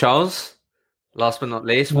 Charles, last but not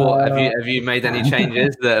least, what have you made any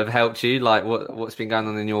changes that have helped you? Like what's been going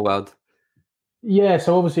on in your world? Yeah,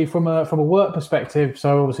 so obviously from a work perspective,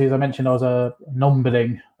 so obviously as I mentioned, I was a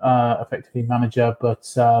non-billing effectively manager, but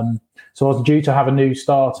so I was due to have a new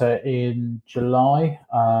starter in July,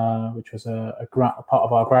 which was a part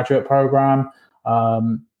of our graduate program.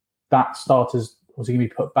 That starter's obviously going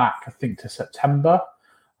to be put back, I think, to September.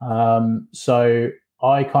 So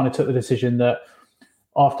I kind of took the decision that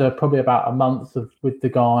after probably about a month with the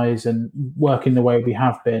guys and working the way we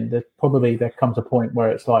have been, there comes a point where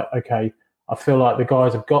it's like, okay, I feel like the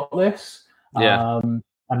guys have got this.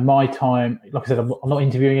 And my time, like I said, I'm not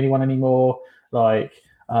interviewing anyone anymore. Like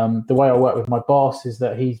the way I work with my boss is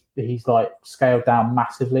that he's like scaled down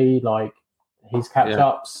massively, like he's catch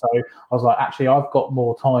up. So I was like, actually, I've got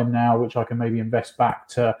more time now, which I can maybe invest back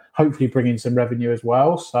to hopefully bring in some revenue as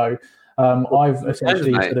well. So I've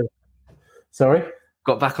essentially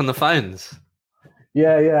got back on the phones.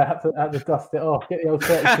 Yeah. Had to dust it off. Get the old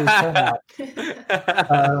 3210 out.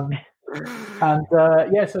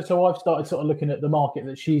 So I've started sort of looking at the market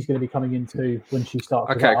that she's going to be coming into when she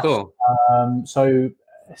starts with us. Cool. So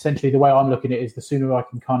essentially the way I'm looking at it is the sooner I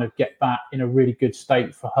can kind of get that in a really good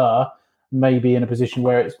state for her, maybe in a position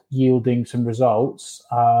where it's yielding some results.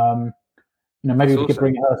 Maybe we could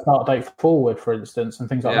bring her start date forward, for instance, and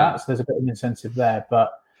things like that. So there's a bit of an incentive there,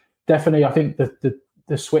 but definitely I think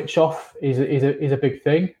the switch off is a big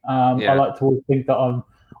thing. I like to always think that I'm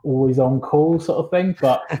always on call, sort of thing,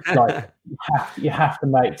 but like you have to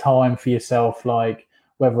make time for yourself, like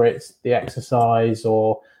whether it's the exercise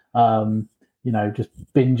or just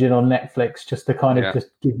binging on Netflix, just to kind of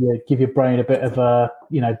just give your brain a bit of a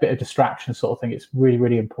bit of distraction, sort of thing. It's really,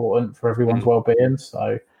 really important for everyone's well-being.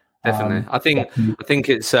 So definitely, I think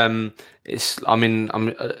it's I'm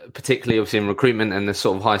particularly obviously in recruitment and the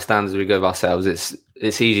sort of high standards we go of ourselves.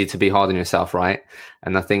 It's easy to be hard on yourself, right?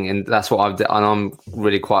 And I think, and that's what I've done. And I'm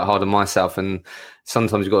really quite hard on myself, and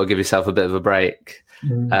sometimes you've got to give yourself a bit of a break.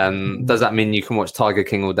 Does that mean you can watch Tiger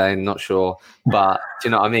King all day? I'm not sure, but do you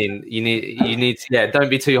know what I mean? You need to, don't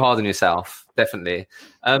be too hard on yourself. Definitely.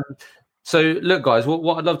 So look, guys,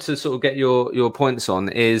 what I'd love to sort of get your points on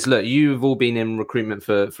is, look, you've all been in recruitment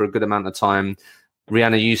for a good amount of time.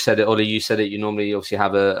 Rianna, you said it. Ollie, you said it. You normally obviously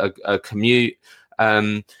have a commute.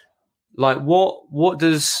 Like what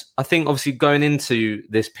does, I think obviously going into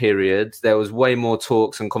this period, there was way more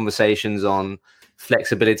talks and conversations on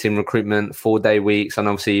flexibility in recruitment, 4-day weeks. And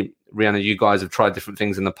obviously, Rianna, you guys have tried different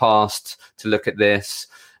things in the past to look at this.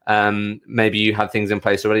 Maybe you had things in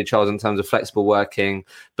place already, Charles, in terms of flexible working,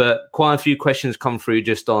 but quite a few questions come through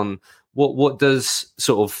just on what does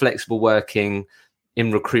sort of flexible working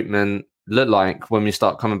in recruitment look like when we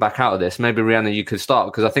start coming back out of this? Maybe Rianna, you could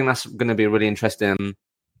start, because I think that's going to be a really interesting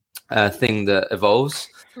thing that evolves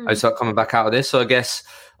as we start coming back out of this. So I guess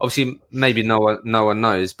obviously maybe no one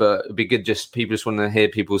knows, but it'd be good, people just want to hear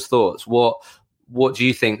people's thoughts. What do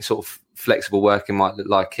you think sort of flexible working might look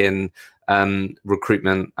like in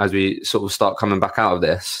recruitment as we sort of start coming back out of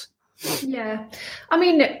this? Yeah, I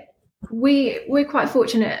mean, we're quite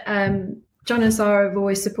fortunate. John and Sarah have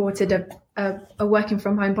always supported a working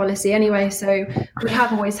from home policy anyway, so we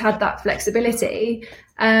have always had that flexibility.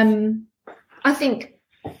 I think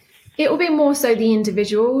it will be more so the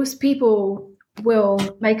individuals. People will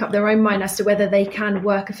make up their own mind as to whether they can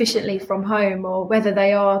work efficiently from home or whether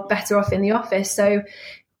they are better off in the office. So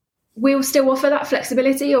we'll still offer that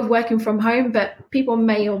flexibility of working from home, but people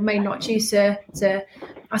may or may not choose to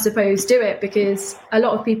I suppose, do it, because a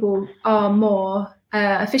lot of people are more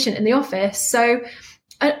efficient in the office. So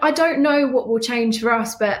I don't know what will change for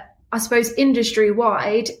us, but I suppose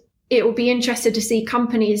industry-wide, it will be interesting to see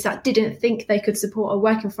companies that didn't think they could support a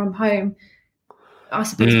working from home, I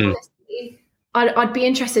suppose, policy. I'd be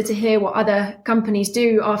interested to hear what other companies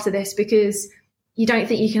do after this, because you don't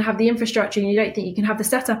think you can have the infrastructure and you don't think you can have the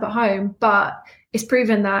setup at home, but it's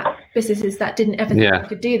proven that businesses that didn't ever think they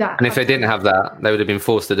could do that. And if they didn't have that, they would have been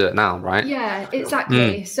forced to do it now, right? Yeah,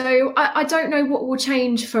 exactly. So I don't know what will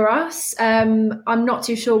change for us. I'm not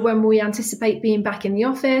too sure when we anticipate being back in the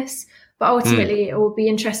office, but ultimately it will be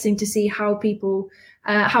interesting to see how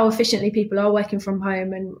efficiently people are working from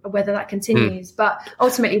home and whether that continues. But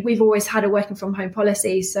ultimately, we've always had a working from home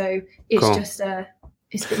policy, so it's just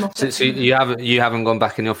it's a bit more. So you haven't gone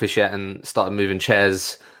back in the office yet and started moving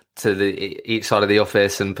chairs to each side of the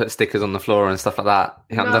office and put stickers on the floor and stuff like that?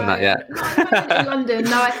 You haven't done that yet? No, in London.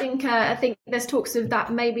 No, I think there's talks of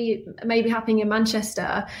that maybe happening in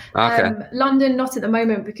Manchester. Okay. London, not at the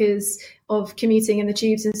moment because of commuting and the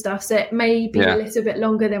tubes and stuff. So it may be a little bit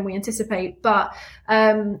longer than we anticipate. But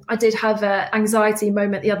I did have an anxiety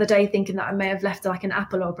moment the other day, thinking that I may have left like an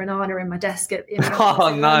apple or banana in my desk.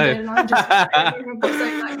 Oh no! I'm just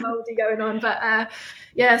something mouldy going on. But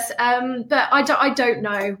yes, but I don't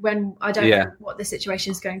know when. I don't know what the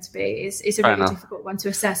situation is going to be. It's a really difficult one to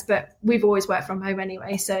assess. But we've always worked from home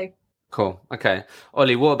anyway, so cool. Okay,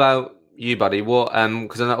 Ollie, what about you, buddy? What?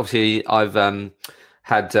 Because obviously I've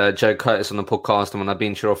had Joe Curtis on the podcast, and when I've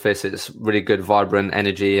been to your office, it's really good, vibrant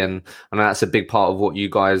energy, and I know that's a big part of what you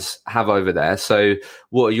guys have over there. So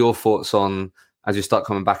what are your thoughts on, as you start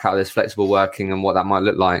coming back out of this flexible working, and what that might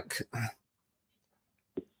look like?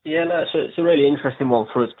 Yeah, no, it's a really interesting one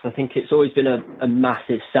for us, because I think it's always been a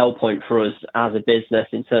massive sell point for us as a business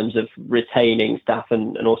in terms of retaining staff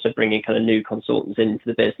and also bringing kind of new consultants into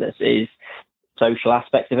the business is social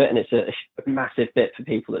aspect of it, and it's a massive bit for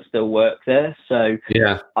people that still work there. So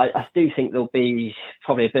I do think there'll be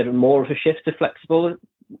probably a bit more of a shift to flexible.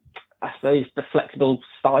 I suppose, the flexible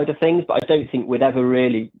side of things, but I don't think we'd ever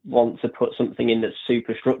really want to put something in that's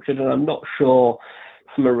super structured. And I'm not sure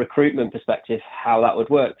from a recruitment perspective how that would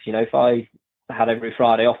work. You know, if I had every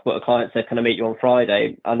Friday off, but a client said, "Can I meet you on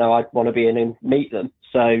Friday?" I know I'd want to be in and meet them.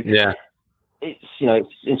 So yeah, it's, you know, it's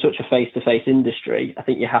in such a face-to-face industry. I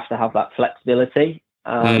think you have to have that flexibility.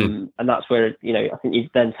 And that's where, you know, I think you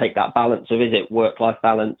then take that balance of, is it work-life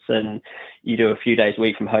balance, and you do a few days a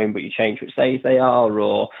week from home, but you change which days they are,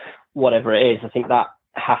 or whatever it is. I think that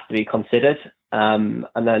has to be considered. And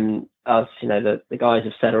then, as you know, the guys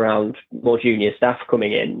have said around more junior staff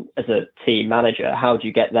coming in as a team manager, how do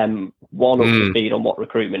you get them up to speed on what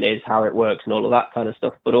recruitment is, how it works, and all of that kind of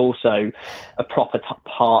stuff, but also a proper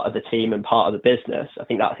part of the team and part of the business. I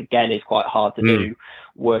think that again is quite hard to do,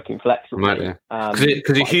 working flexibly.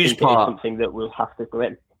 Because a huge part, something that we'll have to go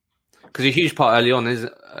in. Because a huge part early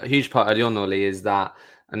on, Ollie, is that,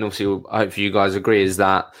 and obviously I hope you guys agree, is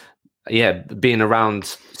that being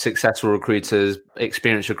around successful recruiters,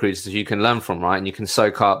 experienced recruiters, you can learn from, right? And you can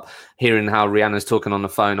soak up hearing how Rianna's talking on the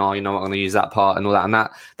phone. Oh, you know what, I'm going to use that part and all that. And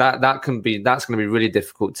that's going to be really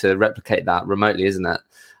difficult to replicate that remotely, isn't it?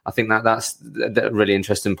 I think that's a really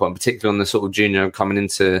interesting point, particularly on the sort of junior coming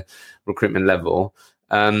into recruitment level.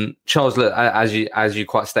 Charles, look, as you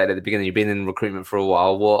quite stated at the beginning, you've been in recruitment for a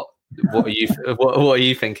while. What are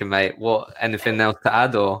you thinking, mate? Anything else to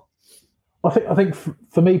add, or? I think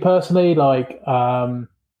for me personally, like,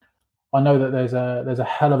 I know that there's a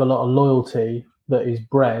hell of a lot of loyalty that is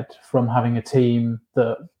bred from having a team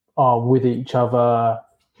that are with each other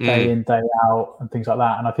day in, day out, and things like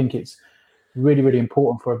that. And I think it's really, really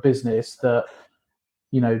important for a business that,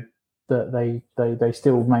 you know, that they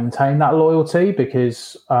still maintain that loyalty,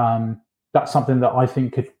 because that's something that I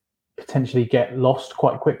think could potentially get lost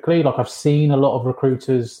quite quickly. Like, I've seen a lot of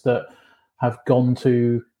recruiters that have gone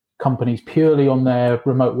to companies purely on their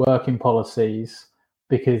remote working policies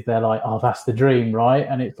because they're like, oh, that's the dream, right?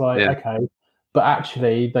 And it's like, okay, but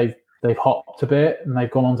actually they've hopped a bit and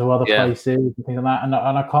they've gone on to other places and things like that. And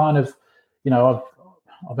I kind of, you know,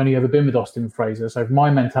 I've only ever been with Austin Fraser, so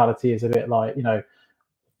my mentality is a bit like, you know,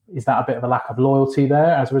 is that a bit of a lack of loyalty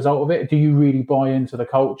there as a result of it? Do you really buy into the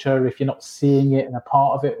culture if you're not seeing it and a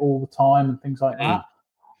part of it all the time and things like that?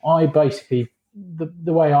 I basically,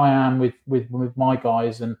 the way I am with my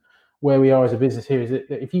guys and where we are as a business here is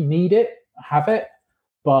that if you need it, have it.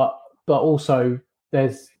 But also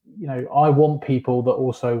there's, you know, I want people that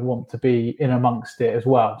also want to be in amongst it as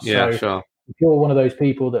well. Yeah, so sure. If you're one of those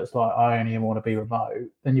people that's like, I only want to be remote,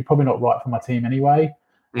 then you're probably not right for my team anyway.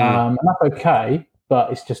 And that's okay,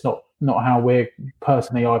 but it's just not how we're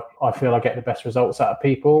personally. I feel I get the best results out of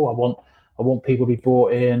people. I want people to be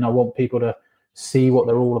brought in. I want people to see what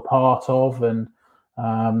they're all a part of, and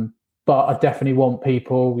but I definitely want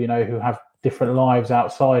people, you know, who have different lives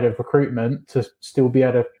outside of recruitment to still be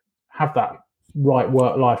able to have that right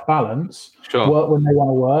work-life balance, work when they want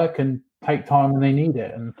to work and take time when they need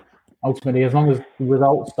it. And ultimately, as long as the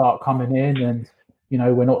results start coming in and, you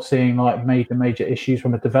know, we're not seeing like major issues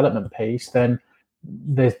from a development piece, then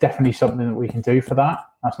there's definitely something that we can do for that.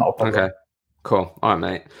 That's not a problem. Okay, cool. All right,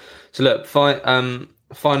 mate. So look,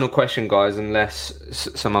 final question, guys, unless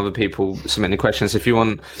some other people submit any questions. If you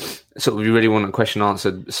really want a question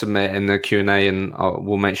answered, submit in the Q&A and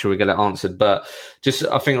we'll make sure we get it answered. But just,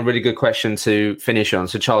 I think a really good question to finish on.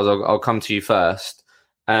 So Charles, I'll come to you first.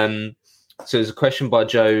 So there's a question by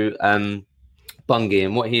Joe Bungie,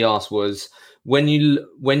 and what he asked was, when you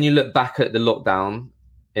look back at the lockdown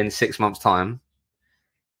in 6 months' time,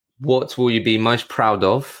 what will you be most proud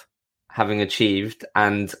of having achieved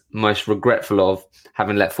and most regretful of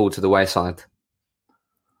having let fall to the wayside?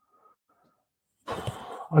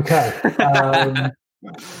 Okay.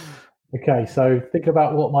 Okay, so think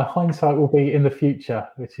about what my hindsight will be in the future,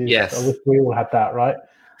 which is, I wish we all had that, right?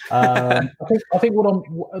 I think what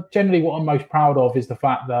I'm most proud of is the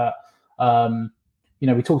fact that, you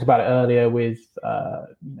know, we talked about it earlier with,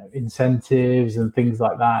 you know, incentives and things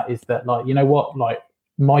like that, is that, like, you know what, like,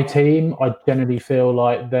 my team, I generally feel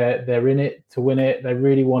like they're in it to win it. They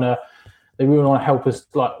really want to help us,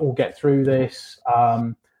 like, all get through this.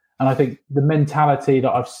 And I think the mentality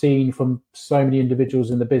that I've seen from so many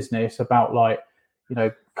individuals in the business about, like, you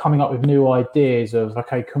know, coming up with new ideas of,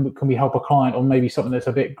 okay, can we help a client on maybe something that's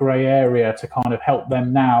a bit grey area to kind of help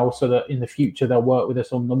them now, so that in the future they'll work with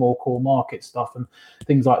us on the more core market stuff and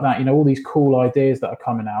things like that. You know, all these cool ideas that are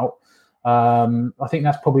coming out. I think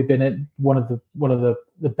that's probably been one of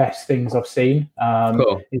the best things I've seen.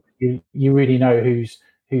 Cool. You really know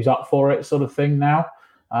who's up for it, sort of thing now.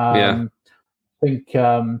 I think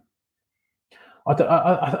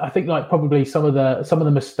I think like probably some of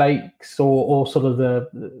the mistakes or sort of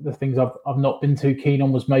the things I've not been too keen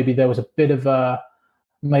on was maybe there was a bit of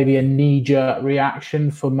maybe a knee-jerk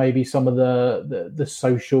reaction for maybe some of the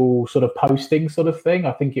social sort of posting sort of thing.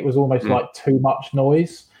 I think it was almost like too much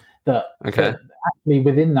noise. That actually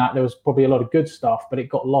within that there was probably a lot of good stuff, but it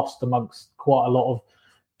got lost amongst quite a lot of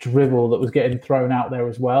drivel that was getting thrown out there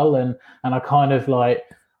as well. And I kind of like,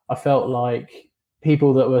 I felt like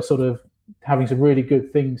people that were sort of having some really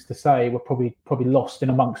good things to say were probably lost in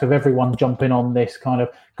amongst of everyone jumping on this kind of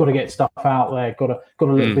got to get stuff out there, got to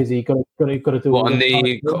look busy, got to do what on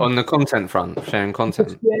the content front, sharing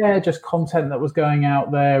content. Just content that was going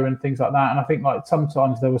out there and things like that. And I think like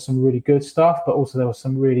sometimes there was some really good stuff, but also there was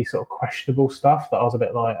some really sort of questionable stuff that I was a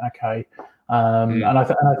bit like, okay. And I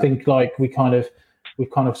think like we've kind of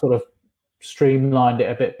sort of streamlined it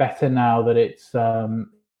a bit better now that it's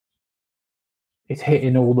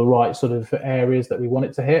hitting all the right sort of areas that we want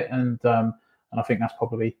it to hit, and I think that's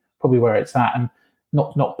probably where it's at, and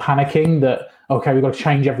not panicking that okay, we've got to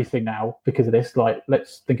change everything now because of this. Like,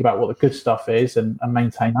 let's think about what the good stuff is and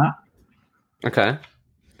maintain that. Okay,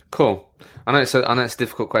 cool. I know it's a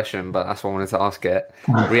difficult question, but that's why I wanted to ask it.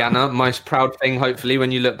 Rianna, most proud thing, hopefully,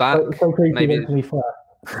 when you look back, maybe.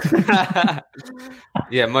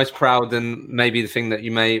 Yeah, most proud, and maybe the thing that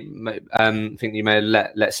you may think you may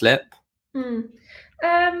let slip.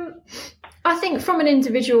 I think from an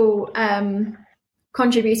individual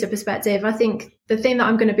contributor perspective, I think the thing that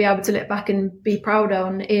I'm going to be able to look back and be proud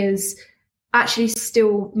on is actually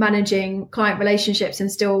still managing client relationships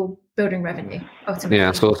and still building revenue ultimately. Yeah,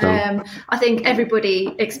 that's awesome. I think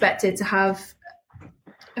everybody expected to have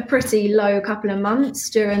a pretty low couple of months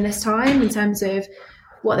during this time in terms of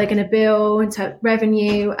what they're going to bill into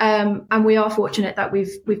revenue. And we are fortunate that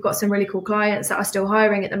we've got some really cool clients that are still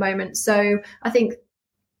hiring at the moment. So I think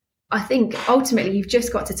ultimately you've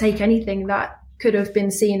just got to take anything that could have been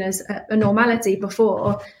seen as a normality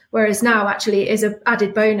before, whereas now actually is an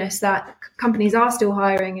added bonus that companies are still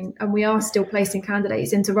hiring and we are still placing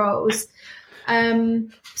candidates into roles.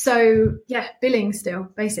 So yeah, billing still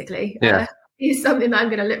basically. Is something that I'm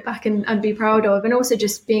going to look back and be proud of, and also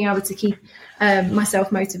just being able to keep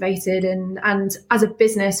myself motivated. And as a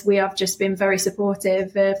business, we have just been very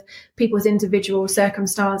supportive of people's individual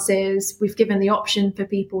circumstances. We've given the option for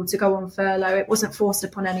people to go on furlough. It wasn't forced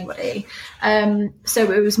upon anybody.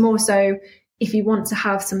 So it was more so, if you want to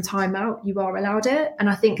have some time out, you are allowed it. And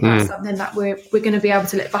I think that's something that we're going to be able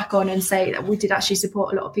to look back on and say that we did actually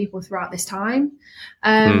support a lot of people throughout this time.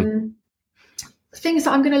 Things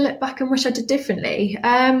that I'm going to look back and wish I did differently.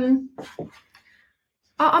 I'm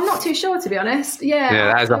not too sure, to be honest.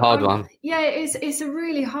 Yeah, that is a hard one. Yeah, it's a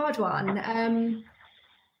really hard one.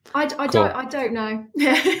 I don't know.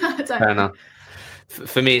 Fair enough.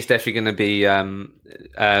 For me, it's definitely going to be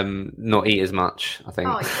not eat as much, I think.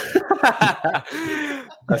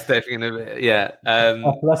 That's definitely going to be, yeah.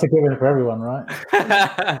 That's a given for everyone, right?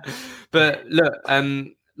 But look,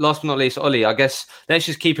 last but not least, Ollie, I guess let's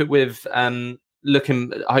just keep it with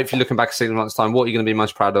hopefully looking back 6 months' time. What are you going to be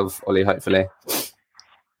most proud of, Ollie, hopefully?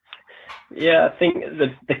 Yeah, I think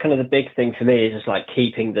the kind of the big thing for me is just like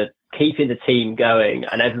keeping the team going,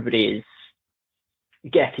 and everybody is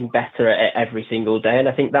getting better at it every single day. And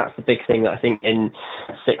I think that's the big thing that I think in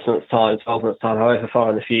 6 months' time, 12 months' time, however far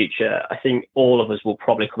in the future, I think all of us will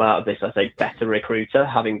probably come out of this as a better recruiter,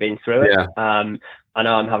 having been through it. Yeah. I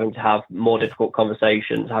know I'm having to have more difficult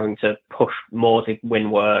conversations, having to push more to win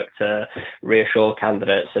work, to reassure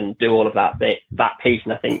candidates and do all of that piece.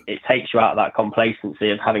 And I think it takes you out of that complacency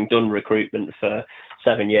of having done recruitment for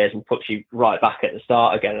 7 years and puts you right back at the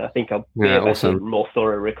start again. And I think I'll be a better, more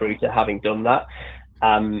thorough recruiter having done that.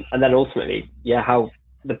 And then ultimately, how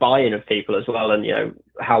the buy-in of people as well, and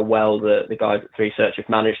how well the guys at 3Search have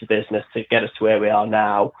managed the business to get us to where we are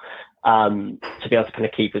now, to be able to kind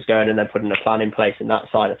of keep us going, and then putting a plan in place in that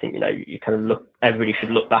side. I think you kind of everybody should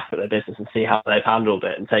look back at their business and see how they've handled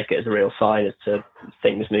it and take it as a real sign as to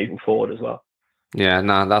things moving forward as well. Yeah,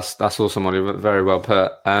 no, that's awesome, Ollie. Very well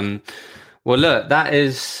put. Well, look, that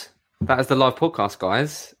is the live podcast,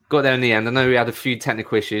 guys. Got there in the end. I know we had a few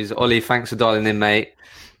technical issues. Ollie, thanks for dialing in, mate.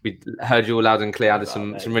 We heard you all loud and clear. Added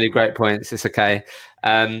some really great points. It's okay.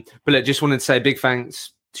 But look, just wanted to say a big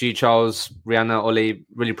thanks to you, Charles, Rianna, Ollie.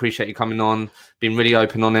 Really appreciate you coming on, being really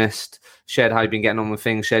open, honest, shared how you've been getting on with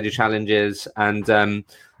things, shared your challenges. And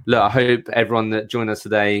look, I hope everyone that joined us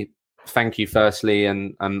today, thank you firstly.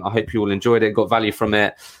 And I hope you all enjoyed it, got value from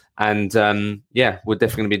it. And we're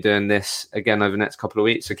definitely going to be doing this again over the next couple of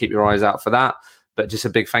weeks. So keep your eyes out for that. But just a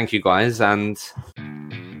big thank you, guys. And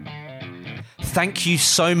thank you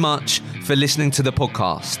so much for listening to the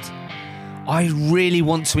podcast. I really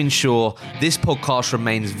want to ensure this podcast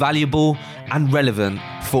remains valuable and relevant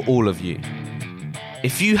for all of you.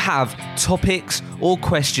 If you have topics or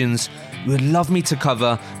questions you would love me to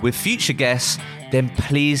cover with future guests, then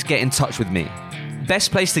please get in touch with me.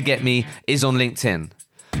 Best place to get me is on LinkedIn.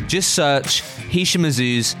 Just search Hisham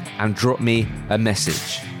Azuz and drop me a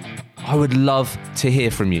message. I would love to hear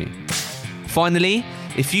from you. Finally,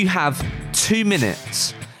 if you have 2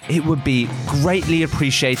 minutes, it would be greatly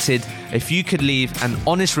appreciated if you could leave an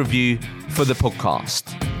honest review for the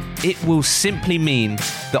podcast. It will simply mean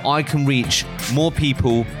that I can reach more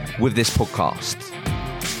people with this podcast.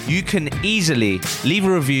 You can easily leave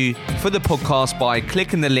a review for the podcast by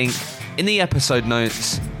clicking the link in the episode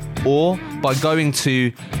notes or by going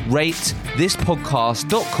to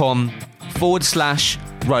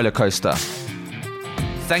ratethispodcast.com/rollercoaster.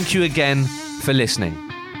 Thank you again for listening.